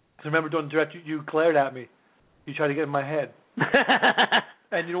 Because remember during the draft, you glared at me. You tried to get in my head.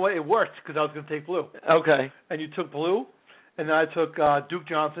 And you know what? It worked because I was going to take Blue. Okay. And you took Blue. And then I took Duke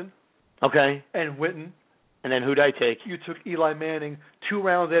Johnson. Okay. And Witten. And then who'd I take? You took Eli Manning 2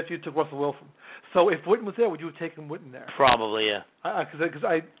 rounds after you took Russell Wilson. So if Witten was there, would you have taken Witten there? Probably, yeah. Because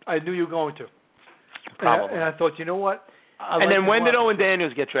I knew you were going to. Probably. And I thought, you know what? And then when did Owen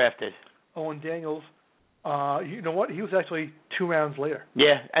Daniels get drafted? Owen Daniels, you know what? He was actually 2 rounds later.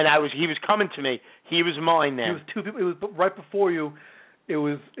 Yeah, and he was coming to me. He was mine then. He was 2 people. It was right before you. It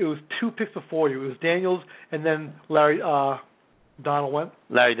was 2 picks before you. It was Daniels and then Larry Donnell went.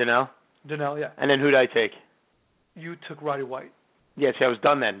 Larry Donnell? Donnell, yeah. And then who'd I take? You took Roddy White. Yes, I was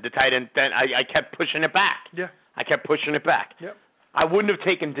done then. The tight end. Then I kept pushing it back. Yeah. I kept pushing it back. Yep. I wouldn't have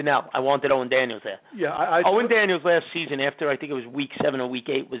taken Donnell. I wanted Owen Daniels there. Yeah, Owen Daniels last season, after I think it was week 7 or week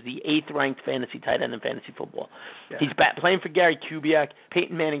 8, was the 8th-ranked fantasy tight end in fantasy football. Yeah. He's playing for Gary Kubiak.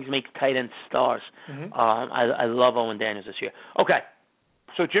 Peyton Manning makes tight end stars. Mm-hmm. I love Owen Daniels this year. Okay,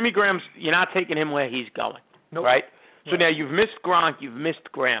 so Jimmy Graham's, you're not taking him where he's going, nope. right? So Right. now you've missed Gronk, you've missed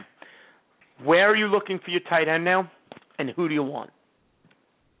Graham. Where are you looking for your tight end now, and who do you want?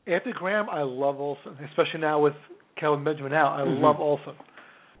 After Graham, I love Olsen, especially now with Kelvin Benjamin out. I Mm-hmm. love Olsen.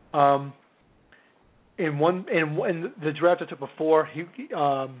 In the draft I took before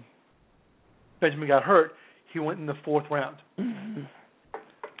Benjamin got hurt, he went in the 4th round. Mm-hmm.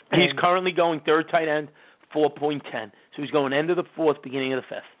 He's currently going 3rd tight end, 4.10. So he's going end of the 4th, beginning of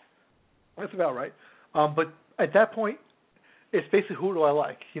the 5th. That's about right. But at that point, it's basically who do I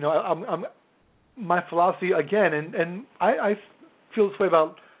like? You know, I'm my philosophy again, and I feel this way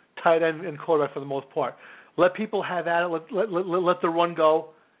about tight end and quarterback for the most part. Let people have at it. Let the run go,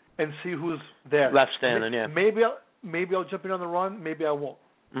 and see who's there. Left standing, yeah. Maybe I'll jump in on the run. Maybe I won't.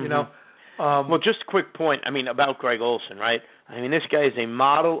 Mm-hmm. You know. Well, just a quick point. I mean, about Greg Olsen, right? I mean, this guy is a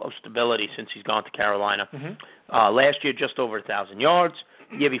model of stability since he's gone to Carolina. Mm-hmm. Last year, just over 1,000 yards.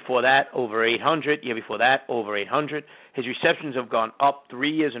 Year before that, over 800. Year before that, over 800. His receptions have gone up 3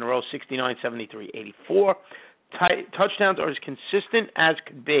 years in a row, 69, 73, 84. Touchdowns are as consistent as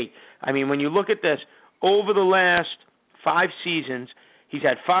could be. I mean, when you look at this, over the last 5 seasons, he's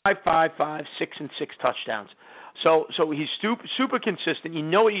had 5, 5, 5, 6, and 6 touchdowns. So he's super consistent. You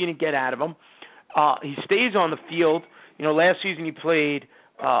know what you're going to get out of him. He stays on the field. You know, last season he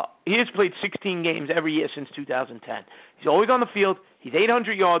has played 16 games every year since 2010. He's always on the field. He's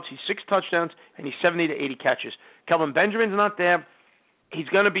 800 yards. He's 6 touchdowns, and he's 70 to 80 catches. Kelvin Benjamin's not there. He's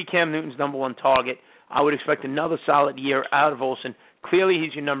going to be Cam Newton's number 1 target. I would expect another solid year out of Olsen. Clearly,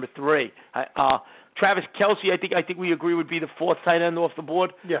 he's your number 3. Travis Kelce, I think we agree, would be the 4th tight end off the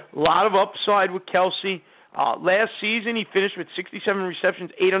board. Yeah. A lot of upside with Kelce. Last season, he finished with 67 receptions,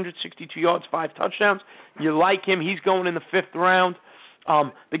 862 yards, 5 touchdowns. You like him. He's going in the 5th round.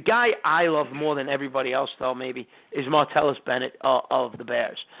 The guy I love more than everybody else, though, maybe, is Martellus Bennett of the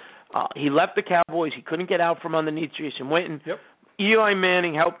Bears. He left the Cowboys. He couldn't get out from underneath Jason Witten. Yep. Eli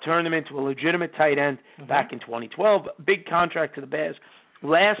Manning helped turn him into a legitimate tight end back in 2012. Big contract to the Bears.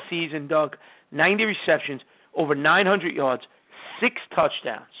 Last season, Doug, 90 receptions, over 900 yards, 6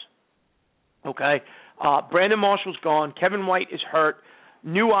 touchdowns. Okay? Brandon Marshall's gone. Kevin White is hurt.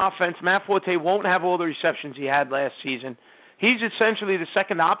 New offense. Matt Forte won't have all the receptions he had last season. He's essentially the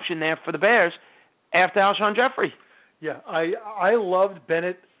second option there for the Bears after Alshon Jeffrey. Yeah, I loved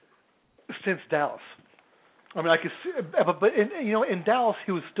Bennett since Dallas. I mean, I could see, but in Dallas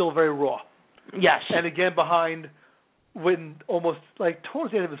he was still very raw. Yes. And again, behind when almost like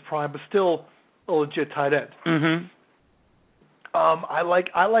towards the end of his prime, but still a legit tight end. Mm-hmm.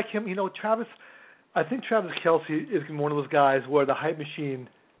 I like him. You know, Travis. I think Travis Kelce is one of those guys where the hype machine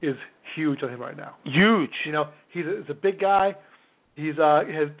is huge on him right now. Huge. You know, he's a big guy. He's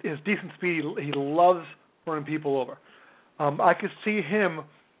has decent speed. He loves running people over. I could see him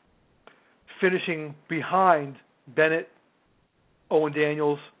finishing behind Bennett, Owen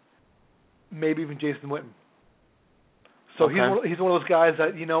Daniels, maybe even Jason Witten. So okay. he's one of those guys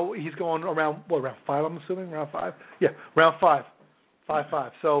that, you know, he's going around 5, I'm assuming? Round 5? Yeah, round 5.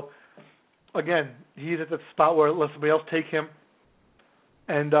 5. So, again, he's at the spot where let somebody else take him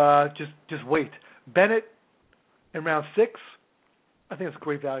and just wait. Bennett in round 6, I think it's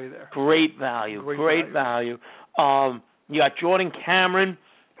great value there. Great value. You got Jordan Cameron.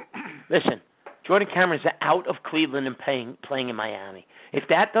 Listen, Jordan Cameron's out of Cleveland and playing in Miami. If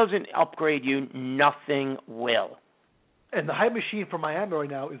that doesn't upgrade you, nothing will. And the hype machine for Miami right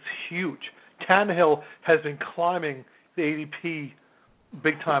now is huge. Tannehill has been climbing the ADP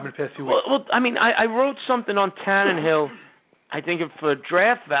big time in the past few weeks. Well, I mean, I wrote something on Tannehill, I think for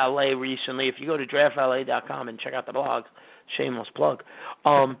Draft Valet recently. If you go to draftvalet.com and check out the blog, shameless plug.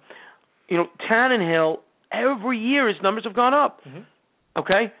 You know, Tannehill, every year his numbers have gone up. Mm-hmm.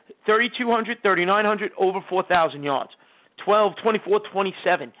 Okay? 3,200, 3,900, over 4,000 yards. 12, 24,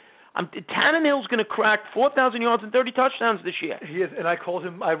 27. Tannehill's going to crack 4,000 yards and 30 touchdowns this year. He is, and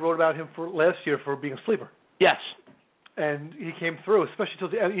I wrote about him for last year for being a sleeper. Yes. And he came through, especially till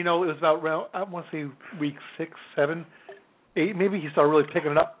the end. You know, it was about around, I want to say week 6, 7, 8. Maybe he started really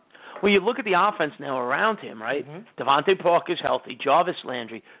picking it up. Well, you look at the offense now around him, right? Mm-hmm. Devontae Parker's healthy, Jarvis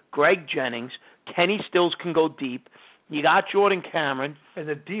Landry, Greg Jennings, Kenny Stills can go deep. You got Jordan Cameron. And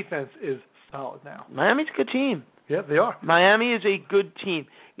the defense is solid now. Miami's a good team. Yeah, they are. Miami is a good team.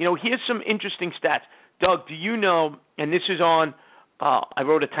 You know, here's some interesting stats. Doug, do you know, and this is on, I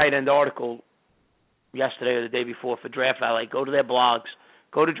wrote a tight end article yesterday or the day before for Draft Valet. Go to their blogs.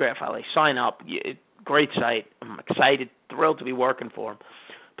 Go to Draft Valet. Sign up. Great site. I'm excited, thrilled to be working for them.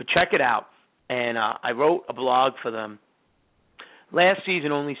 But check it out. And I wrote a blog for them. Last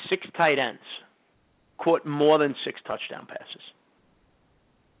season, only 6 tight ends caught more than 6 touchdown passes.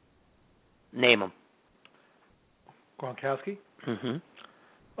 Name them. Gronkowski.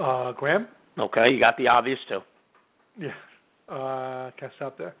 Mm-hmm. Graham. Okay, you got the obvious too. Yeah. Can't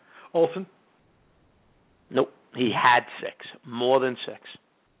stop there. Olsen. Nope. He had 6. More than 6.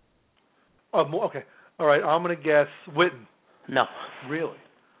 Oh, more, okay. All right. I'm gonna guess Witten. No. Really?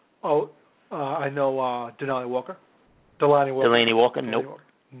 Oh, I know. Delaney Walker. Nope. Delaney Walker.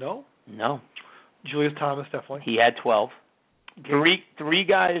 No. No. Julius Thomas, definitely. He had 12. Gates. Three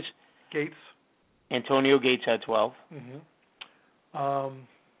guys. Gates. Antonio Gates had 12. Mm-hmm.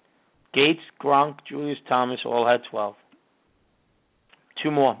 Gates, Gronk, Julius Thomas all had 12.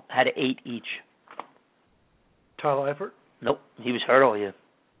 2 more had 8 each. Tyler Eifert. Nope. He was hurt all year.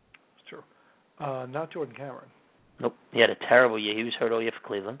 That's true. Not Jordan Cameron. Nope. He had a terrible year. He was hurt all year for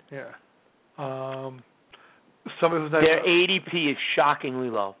Cleveland. Yeah. Somebody who's not. Their ADP is shockingly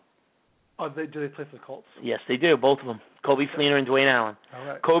low. Do they play for the Colts? Yes, they do. Both of them. Kobe Fleener and Dwayne Allen. All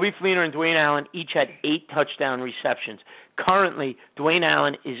right. Kobe Fleener and Dwayne Allen each had 8 touchdown receptions. Currently, Dwayne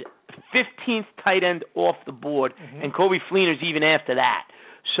Allen is 15th tight end off the board, and Kobe Fleener's even after that.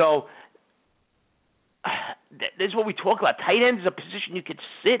 So this is what we talk about. Tight end is a position you could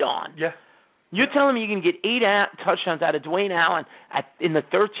sit on. Yeah. You're telling me you can get 8 touchdowns out of Dwayne Allen in the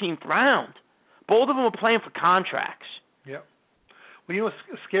 13th round. Both of them are playing for contracts. Yeah. Well, you know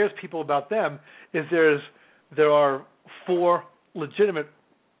what scares people about them is there are 4 legitimate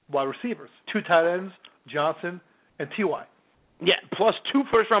wide receivers, 2 tight ends, Johnson and T.Y. Yeah, plus 2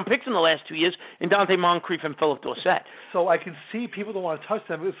 first-round picks in the last 2 years in Dante Moncrief and Philip Dorsett. So I can see people don't want to touch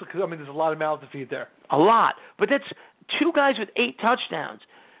them because, there's a lot of mouths to feed there. A lot. But that's 2 guys with 8 touchdowns.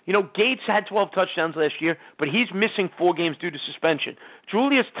 You know, Gates had 12 touchdowns last year, but he's missing 4 games due to suspension.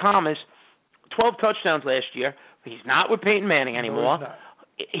 Julius Thomas, 12 touchdowns last year. He's not with Peyton Manning anymore. No,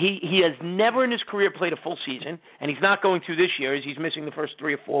 he has never in his career played a full season, and he's not going to this year as he's missing the first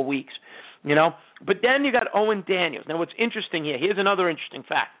 3 or 4 weeks. You know? But then you got Owen Daniels. Now, what's interesting here's another interesting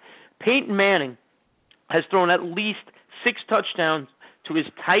fact. Peyton Manning has thrown at least 6 touchdowns to his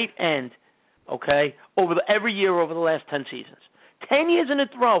tight end, okay, every year over the last 10 seasons. 10 years in a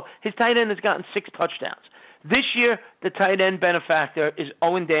row, his tight end has gotten 6 touchdowns. This year, the tight end benefactor is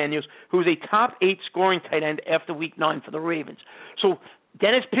Owen Daniels, who is a top 8 scoring tight end after Week 9 for the Ravens. So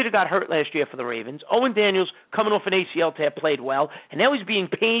Dennis Pitta got hurt last year for the Ravens. Owen Daniels, coming off an ACL tear, played well, and now he's being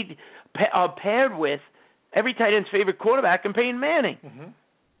paired with every tight end's favorite quarterback in Peyton Manning. Mm-hmm.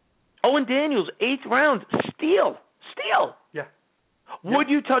 Owen Daniels, 8th round, steal. Yeah. Would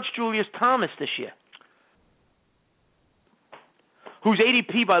you touch Julius Thomas this year? Whose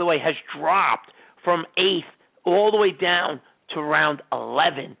ADP, by the way, has dropped from 8th all the way down to round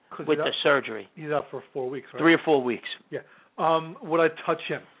 11 with the surgery. He's out for 4 weeks, right? 3 or 4 weeks. Yeah. Would I touch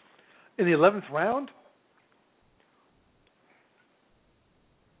him? In the 11th round?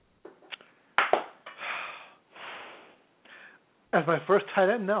 As my first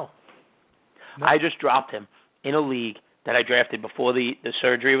tight end, no. I just dropped him in a league that I drafted before the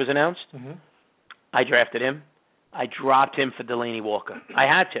surgery was announced. Mm-hmm. I drafted him. I dropped him for Delaney Walker. I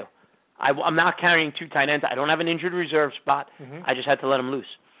had to. I'm not carrying 2 tight ends. I don't have an injured reserve spot. Mm-hmm. I just had to let him loose.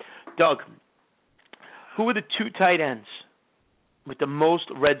 Doug, who were the 2 tight ends with the most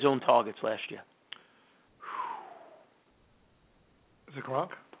red zone targets last year? Is it Gronk?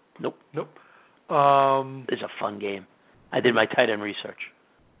 Nope. It's a fun game. I did my tight end research.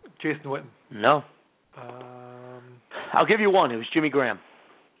 Jason Witten? No. I'll give you one. It was Jimmy Graham.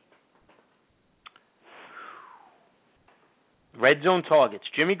 Red zone targets.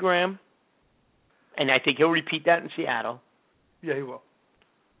 Jimmy Graham, and I think he'll repeat that in Seattle. Yeah, he will.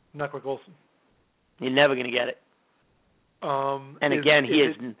 Not Greg Olsen. You're never going to get it. And again, he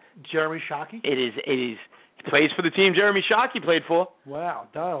is Jeremy Shockey? It is. He plays for the team Jeremy Shockey played for. Wow,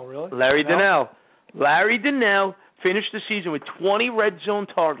 Donnell, really? Larry Donnell. Larry Donnell finished the season with 20 red zone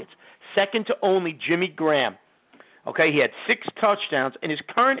targets, second to only Jimmy Graham. Okay, he had 6 touchdowns, and his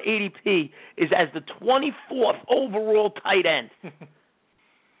current ADP is as the 24th overall tight end.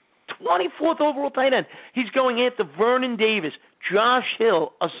 24th overall tight end. He's going after Vernon Davis, Josh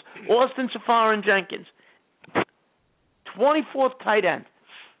Hill, Austin Safarian-Jenkins. 24th tight end.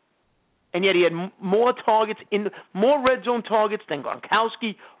 And yet he had more targets, more red zone targets than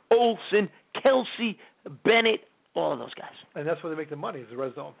Gronkowski, Olsen, Kelsey, Bennett, all of those guys. And that's where they make the money, is the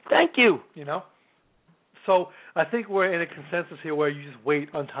red zone. Thank you. You know? So I think we're in a consensus here where you just wait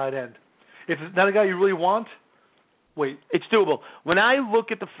on tight end. If it's not a guy you really want, wait. It's doable. When I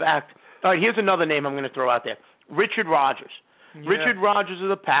look at the fact, all right, here's another name I'm going to throw out there. Richard Rodgers. Yeah. Richard Rodgers of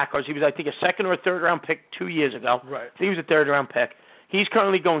the Packers. He was, I think, a second or a third round pick 2 years ago. Right. I think he was a third round pick. He's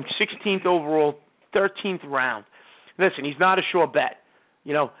currently going 16th overall, 13th round. Listen, he's not a sure bet.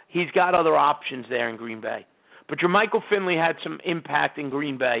 You know, he's got other options there in Green Bay. But Jermichael Finley had some impact in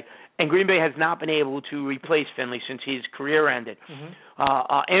Green Bay, and Green Bay has not been able to replace Finley since his career ended.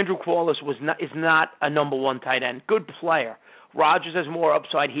 Andrew Quallis is not a number one tight end. Good player. Rodgers has more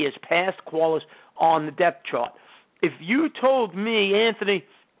upside. He has passed Quallis on the depth chart. If you told me, Anthony,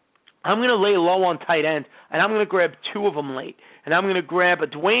 I'm going to lay low on tight end, and I'm going to grab two of them late, and I'm going to grab a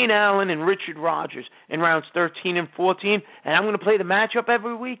Dwayne Allen and Richard Rodgers in rounds 13 and 14, and I'm going to play the matchup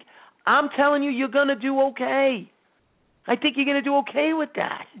every week, I'm telling you, you're going to do okay. I think you're going to do okay with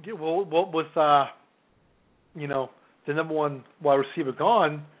that. Yeah, well, with you know, the number one wide receiver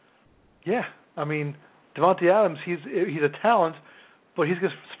gone, yeah. I mean, Devontae Adams, he's a talent, but he's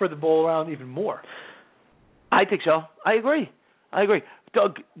going to spread the ball around even more. I think so. I agree.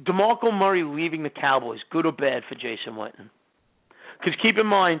 Doug, DeMarco Murray leaving the Cowboys, good or bad for Jason Witten? Because keep in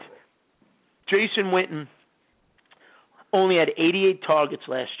mind, Jason Witten only had 88 targets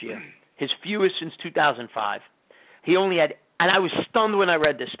last year, his fewest since 2005. He only had, and I was stunned when I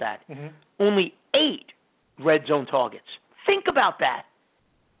read this stat, only 8 red zone targets. Think about that.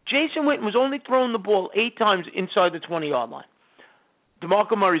 Jason Witten was only throwing the ball 8 times inside the 20-yard line.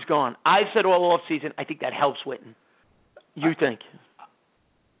 DeMarco Murray's gone. I've said all offseason, I think that helps Witten. You think?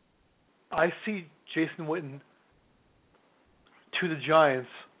 I see Jason Witten to the Giants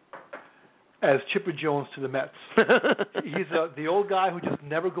as Chipper Jones to the Mets. He's the old guy who just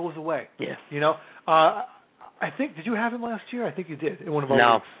never goes away. Yeah. You know, I think, did you have him last year? I think you did in one of our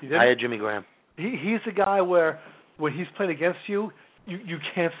No, leagues. You did? I had Jimmy Graham. He's the guy where when he's playing against you, you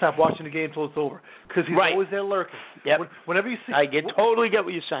can't stop watching the game until it's over because he's always there lurking. Yep. Whenever you see, totally get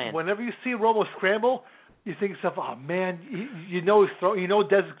what you're saying. Whenever you see Romo scramble, you think to yourself, "Oh man, you know he's throwing. You know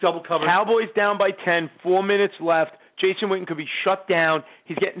Dez is double covered." Cowboys down by 10, 4 minutes left. Jason Witten could be shut down.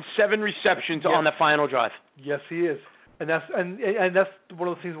 He's getting 7 receptions on the final drive. Yes, he is, and that's one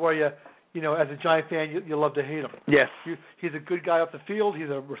of those things where you know, as a Giant fan, you love to hate him. Yes. He's a good guy off the field. He's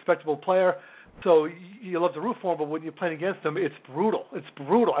a respectable player. So you love to root for him, but when you're playing against him, it's brutal. It's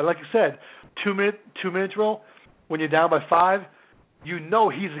brutal. And like you said, 2 minute drill, when you're down by 5, you know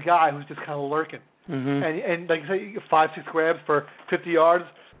he's a guy who's just kind of lurking. And like you say, 5-6 grabs for 50 yards,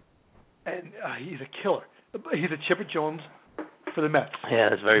 and he's a killer. He's a Chipper Jones for the Mets. Yeah,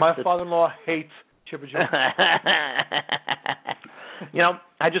 that's very. My father-in-law hates Chipper Jones. You know,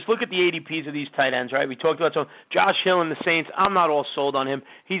 I just look at the ADPs of these tight ends, right? We talked about some Josh Hill and the Saints. I'm not all sold on him.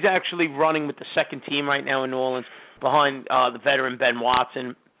 He's actually running with the second team right now in New Orleans behind the veteran Ben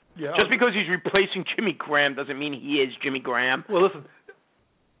Watson. Yeah. Just because he's replacing Jimmy Graham doesn't mean he is Jimmy Graham. Well, listen,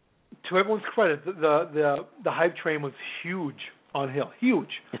 to everyone's credit, the hype train was huge on Hill. Huge.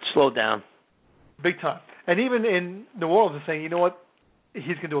 It slowed down. Big time. And even in New Orleans, they're saying, you know what, he's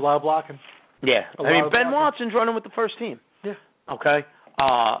going to do a lot of blocking. Yeah. I mean, Ben Watson's running with the first team. Yeah. Okay.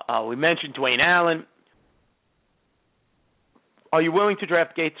 We mentioned Dwayne Allen. Are you willing to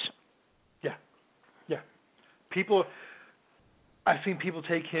draft Gates? Yeah. I've seen people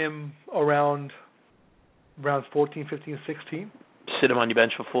take him around rounds 14, 15, 16. Sit him on your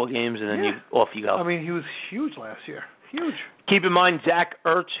bench for 4 games, and then off you go. I mean, he was huge last year. Huge. Keep in mind, Zach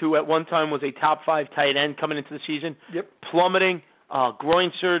Ertz, who at one time was a top 5 tight end coming into the season, plummeting,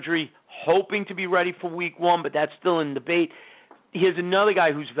 groin surgery, hoping to be ready for week 1, but that's still in debate. Here's another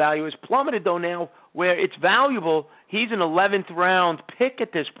guy whose value has plummeted, though, now, where it's valuable. He's an 11th round pick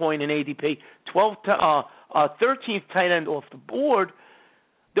at this point in ADP, 13th tight end off the board.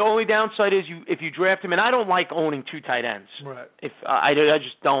 The only downside is if you draft him, and I don't like owning 2 tight ends. Right. If I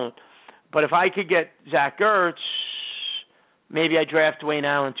just don't. But if I could get Zach Ertz, maybe I draft Dwayne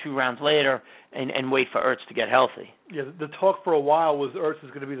Allen 2 rounds later and wait for Ertz to get healthy. Yeah, the talk for a while was Ertz is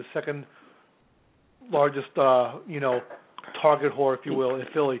going to be the second largest, target whore, if you will, in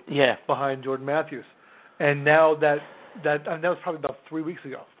Philly, behind Jordan Matthews. And now that was probably about 3 weeks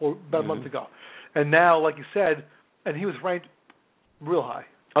ago, about a month ago. And now, like you said, and he was ranked real high.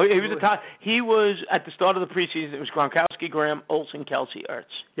 Oh, yeah, he was a top. He was at the start of the preseason. It was Gronkowski, Graham, Olsen, Kelsey, Ertz.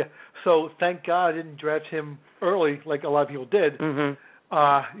 Yeah. So thank God I didn't draft him early, like a lot of people did. I'm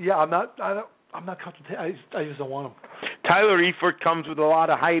not comfortable. I just don't want him. Tyler Eifert comes with a lot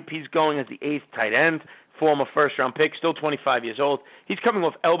of hype. He's going as the 8th tight end, former first-round pick, still 25 years old. He's coming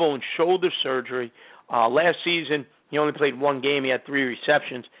off elbow and shoulder surgery. Last season, he only played 1 game. He had 3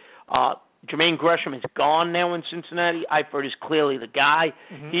 receptions. Jermaine Gresham is gone now in Cincinnati. Eifert is clearly the guy.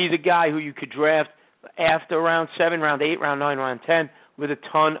 Mm-hmm. He's a guy who you could draft after round 7, round 8, round 9, round 10 with a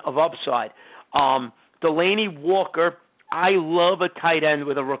ton of upside. Delaney Walker, I love a tight end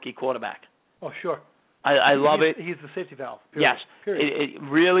with a rookie quarterback. Oh, sure. I love it. He's the safety valve. Period. Yes. Period. It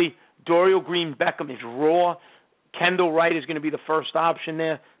really, Dorial Green-Beckham is raw. Kendall Wright is going to be the first option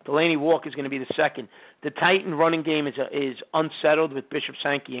there. Delaney Walker is going to be the second. The Titan running game is unsettled with Bishop,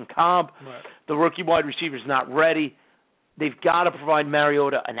 Sankey, and Cobb. Right. The rookie wide receiver is not ready. They've got to provide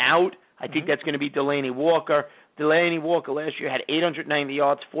Mariota an out. I think that's going to be Delaney Walker. Delaney Walker last year had 890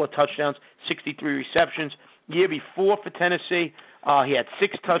 yards, 4 touchdowns, 63 receptions. Year before for Tennessee, he had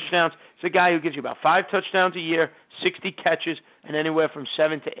 6 touchdowns. It's a guy who gives you about 5 touchdowns a year, 60 catches, and anywhere from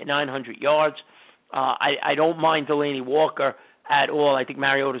 700 to 900 yards. I don't mind Delaney Walker at all. I think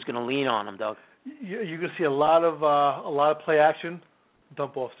Mariota's going to lean on him, Doug. You're going to see a lot of play action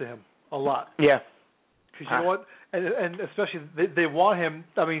dump offs to him. A lot. Yeah. Because you know what? And especially they want him.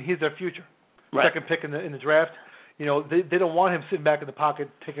 I mean, he's their future. Right. Second pick in the draft. You know, they don't want him sitting back in the pocket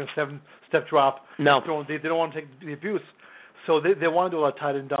taking a 7-step drop. No. They don't want to take the abuse. So they want to do a lot of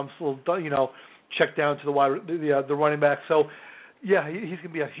tight end dumps, check down to the running back. So, yeah, he's going to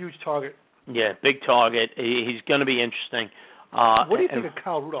be a huge target. Yeah, big target. He's going to be interesting. What do you think of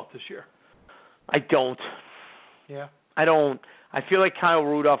Kyle Rudolph this year? I don't. Yeah. I don't. I feel like Kyle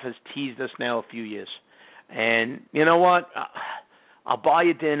Rudolph has teased us now a few years. And you know what? I'll buy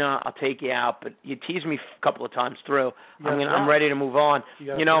you dinner. I'll take you out. But you teased me a couple of times through. I'm ready to move on.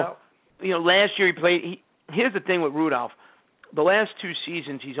 Last year he played. Here's the thing with Rudolph. The last 2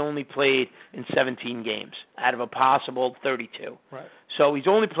 seasons he's only played in 17 games out of a possible 32. Right. So he's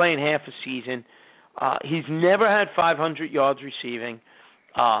only playing half a season. He's never had 500 yards receiving.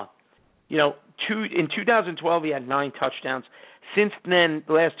 In 2012 he had 9 touchdowns. Since then,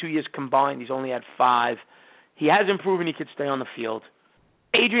 the last 2 years combined, he's only had 5. He hasn't proven he could stay on the field.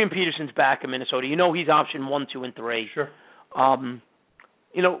 Adrian Peterson's back in Minnesota. He's option 1, 2, and 3. Sure.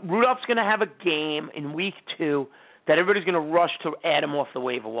 Rudolph's going to have a game in week 2 that everybody's going to rush to add him off the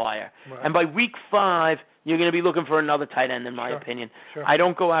waiver wire. Right. And by week 5, you're going to be looking for another tight end, in my opinion. Sure. I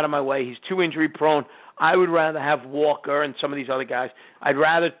don't go out of my way. He's too injury prone. I would rather have Walker and some of these other guys. I'd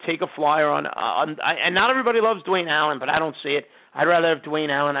rather take a flyer on and not everybody loves Dwayne Allen, but I don't see it. I'd rather have Dwayne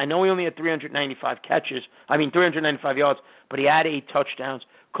Allen. I know he only had 395 yards, but he had 8 touchdowns.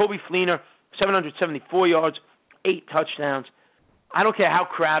 Kobe Fleener, 774 yards, 8 touchdowns. I don't care how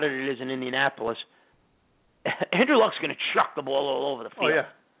crowded it is in Indianapolis. Andrew Luck's going to chuck the ball all over the field. Oh, yeah.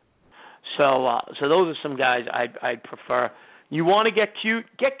 So those are some guys I'd prefer. You want to get cute?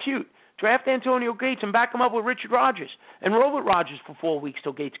 Get cute. Draft Antonio Gates and back him up with Richard Rodgers. And roll with Rodgers for 4 weeks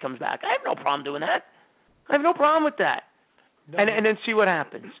till Gates comes back. I have no problem doing that. I have no problem with that. No. And then see what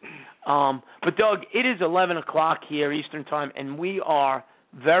happens. But, Doug, it is 11 o'clock here Eastern Time, and we are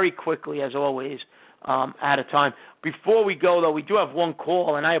very quickly, as always, out of time. Before we go, though, we do have one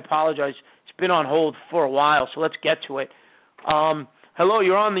call, and I apologize. It's been on hold for a while, so let's get to it. Hello,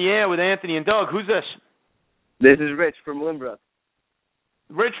 you're on the air with Anthony and Doug. Who's this? This is Rich from Lynbrook.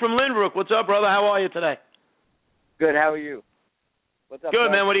 Rich from Lynbrook. What's up, brother? How are you today? Good. How are you? What's up? Good,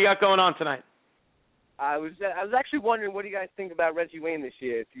 Doug? man. What do you got going on tonight? I was actually wondering, what do you guys think about Reggie Wayne this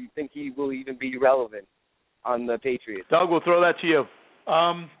year? If you think he will even be relevant on the Patriots? Doug, we'll throw that to you.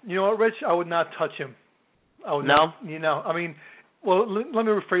 You know what, Rich? I would not touch him. No? Well, let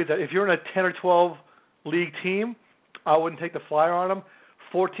me rephrase that. If you're in a 10 or 12 league team, I wouldn't take the flyer on him.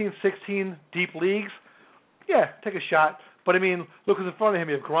 14, 16 deep leagues, yeah, take a shot. But, look who's in front of him.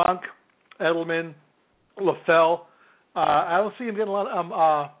 You have Gronk, Edelman, LaFell. I don't see him getting a lot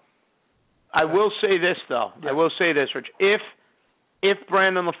of I will say this, though. Yeah. I will say this, Rich. If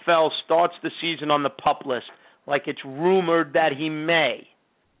Brandon LaFell starts the season on the PUP list, like it's rumored that he may,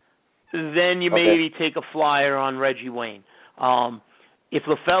 then you maybe take a flyer on Reggie Wayne. If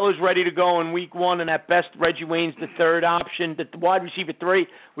LaFell is ready to go in week 1, and at best Reggie Wayne's the 3rd option, the wide receiver 3,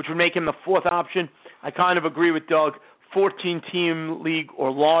 which would make him the 4th option, I kind of agree with Doug. 14-team league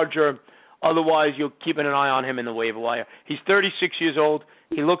or larger. Otherwise, you'll keep an eye on him in the waiver wire. He's 36 years old.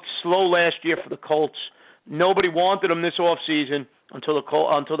 He looked slow last year for the Colts. Nobody wanted him this offseason until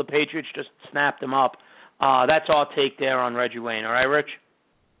the Patriots just snapped him up. That's our take there on Reggie Wayne. All right, Rich?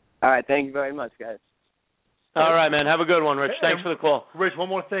 All right. Thank you very much, guys. All right, man. Have a good one, Rich. Thanks for the call. Rich, one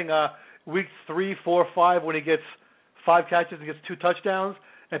more thing. Week 3, 4, 5, when he gets 5 catches and gets 2 touchdowns,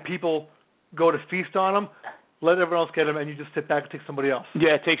 and people go to feast on him, let everyone else get him, and you just sit back and take somebody else.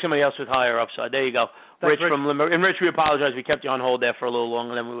 Yeah, take somebody else with higher upside. There you go. Thanks, Rich from Limerick. And Rich, we apologize. We kept you on hold there for a little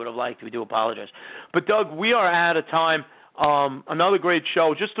longer than we would have liked. We do apologize. But, Doug, we are out of time. Another great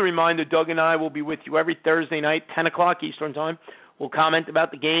show. Just a reminder, Doug and I will be with you every Thursday night, 10 o'clock Eastern Time. We'll comment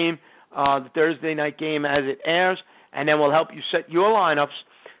about the game, the Thursday night game as it airs, and then we'll help you set your lineups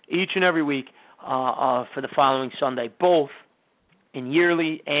each and every week for the following Sunday, both in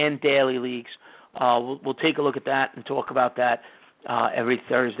yearly and daily leagues. We'll take a look at that and talk about that every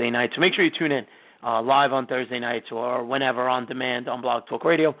Thursday night. So make sure you tune in live on Thursday nights or whenever on demand on Blog Talk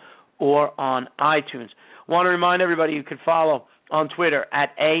Radio or on iTunes. Want to remind everybody you can follow on Twitter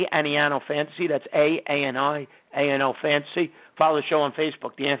at Aniano Fantasy. That's A-A-N-I-A-N-O Fantasy. Follow the show on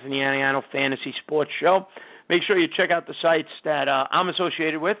Facebook, the Anthony Aniano Fantasy Sports Show. Make sure you check out the sites that I'm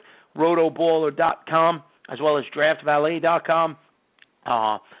associated with, rotoballer.com as well as draftvalet.com.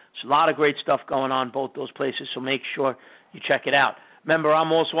 There's a lot of great stuff going on both those places, so make sure you check it out. Remember,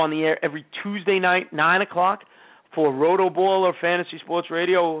 I'm also on the air every Tuesday night, 9 o'clock, for Rotoballer Fantasy Sports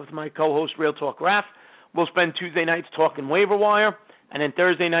Radio with my co-host, Real Talk Raph. We'll spend Tuesday nights talking waiver wire, and then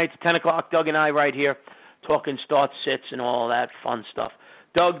Thursday nights, 10 o'clock, Doug and I right here talking start sits and all that fun stuff.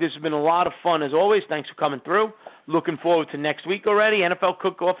 Doug, this has been a lot of fun as always. Thanks for coming through. Looking forward to next week already. NFL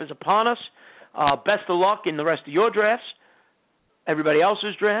cook-off is upon us. Best of luck in the rest of your drafts, everybody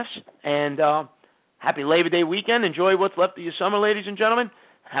else's drafts, and happy Labor Day weekend. Enjoy what's left of your summer, ladies and gentlemen.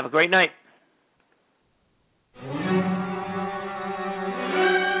 Have a great night.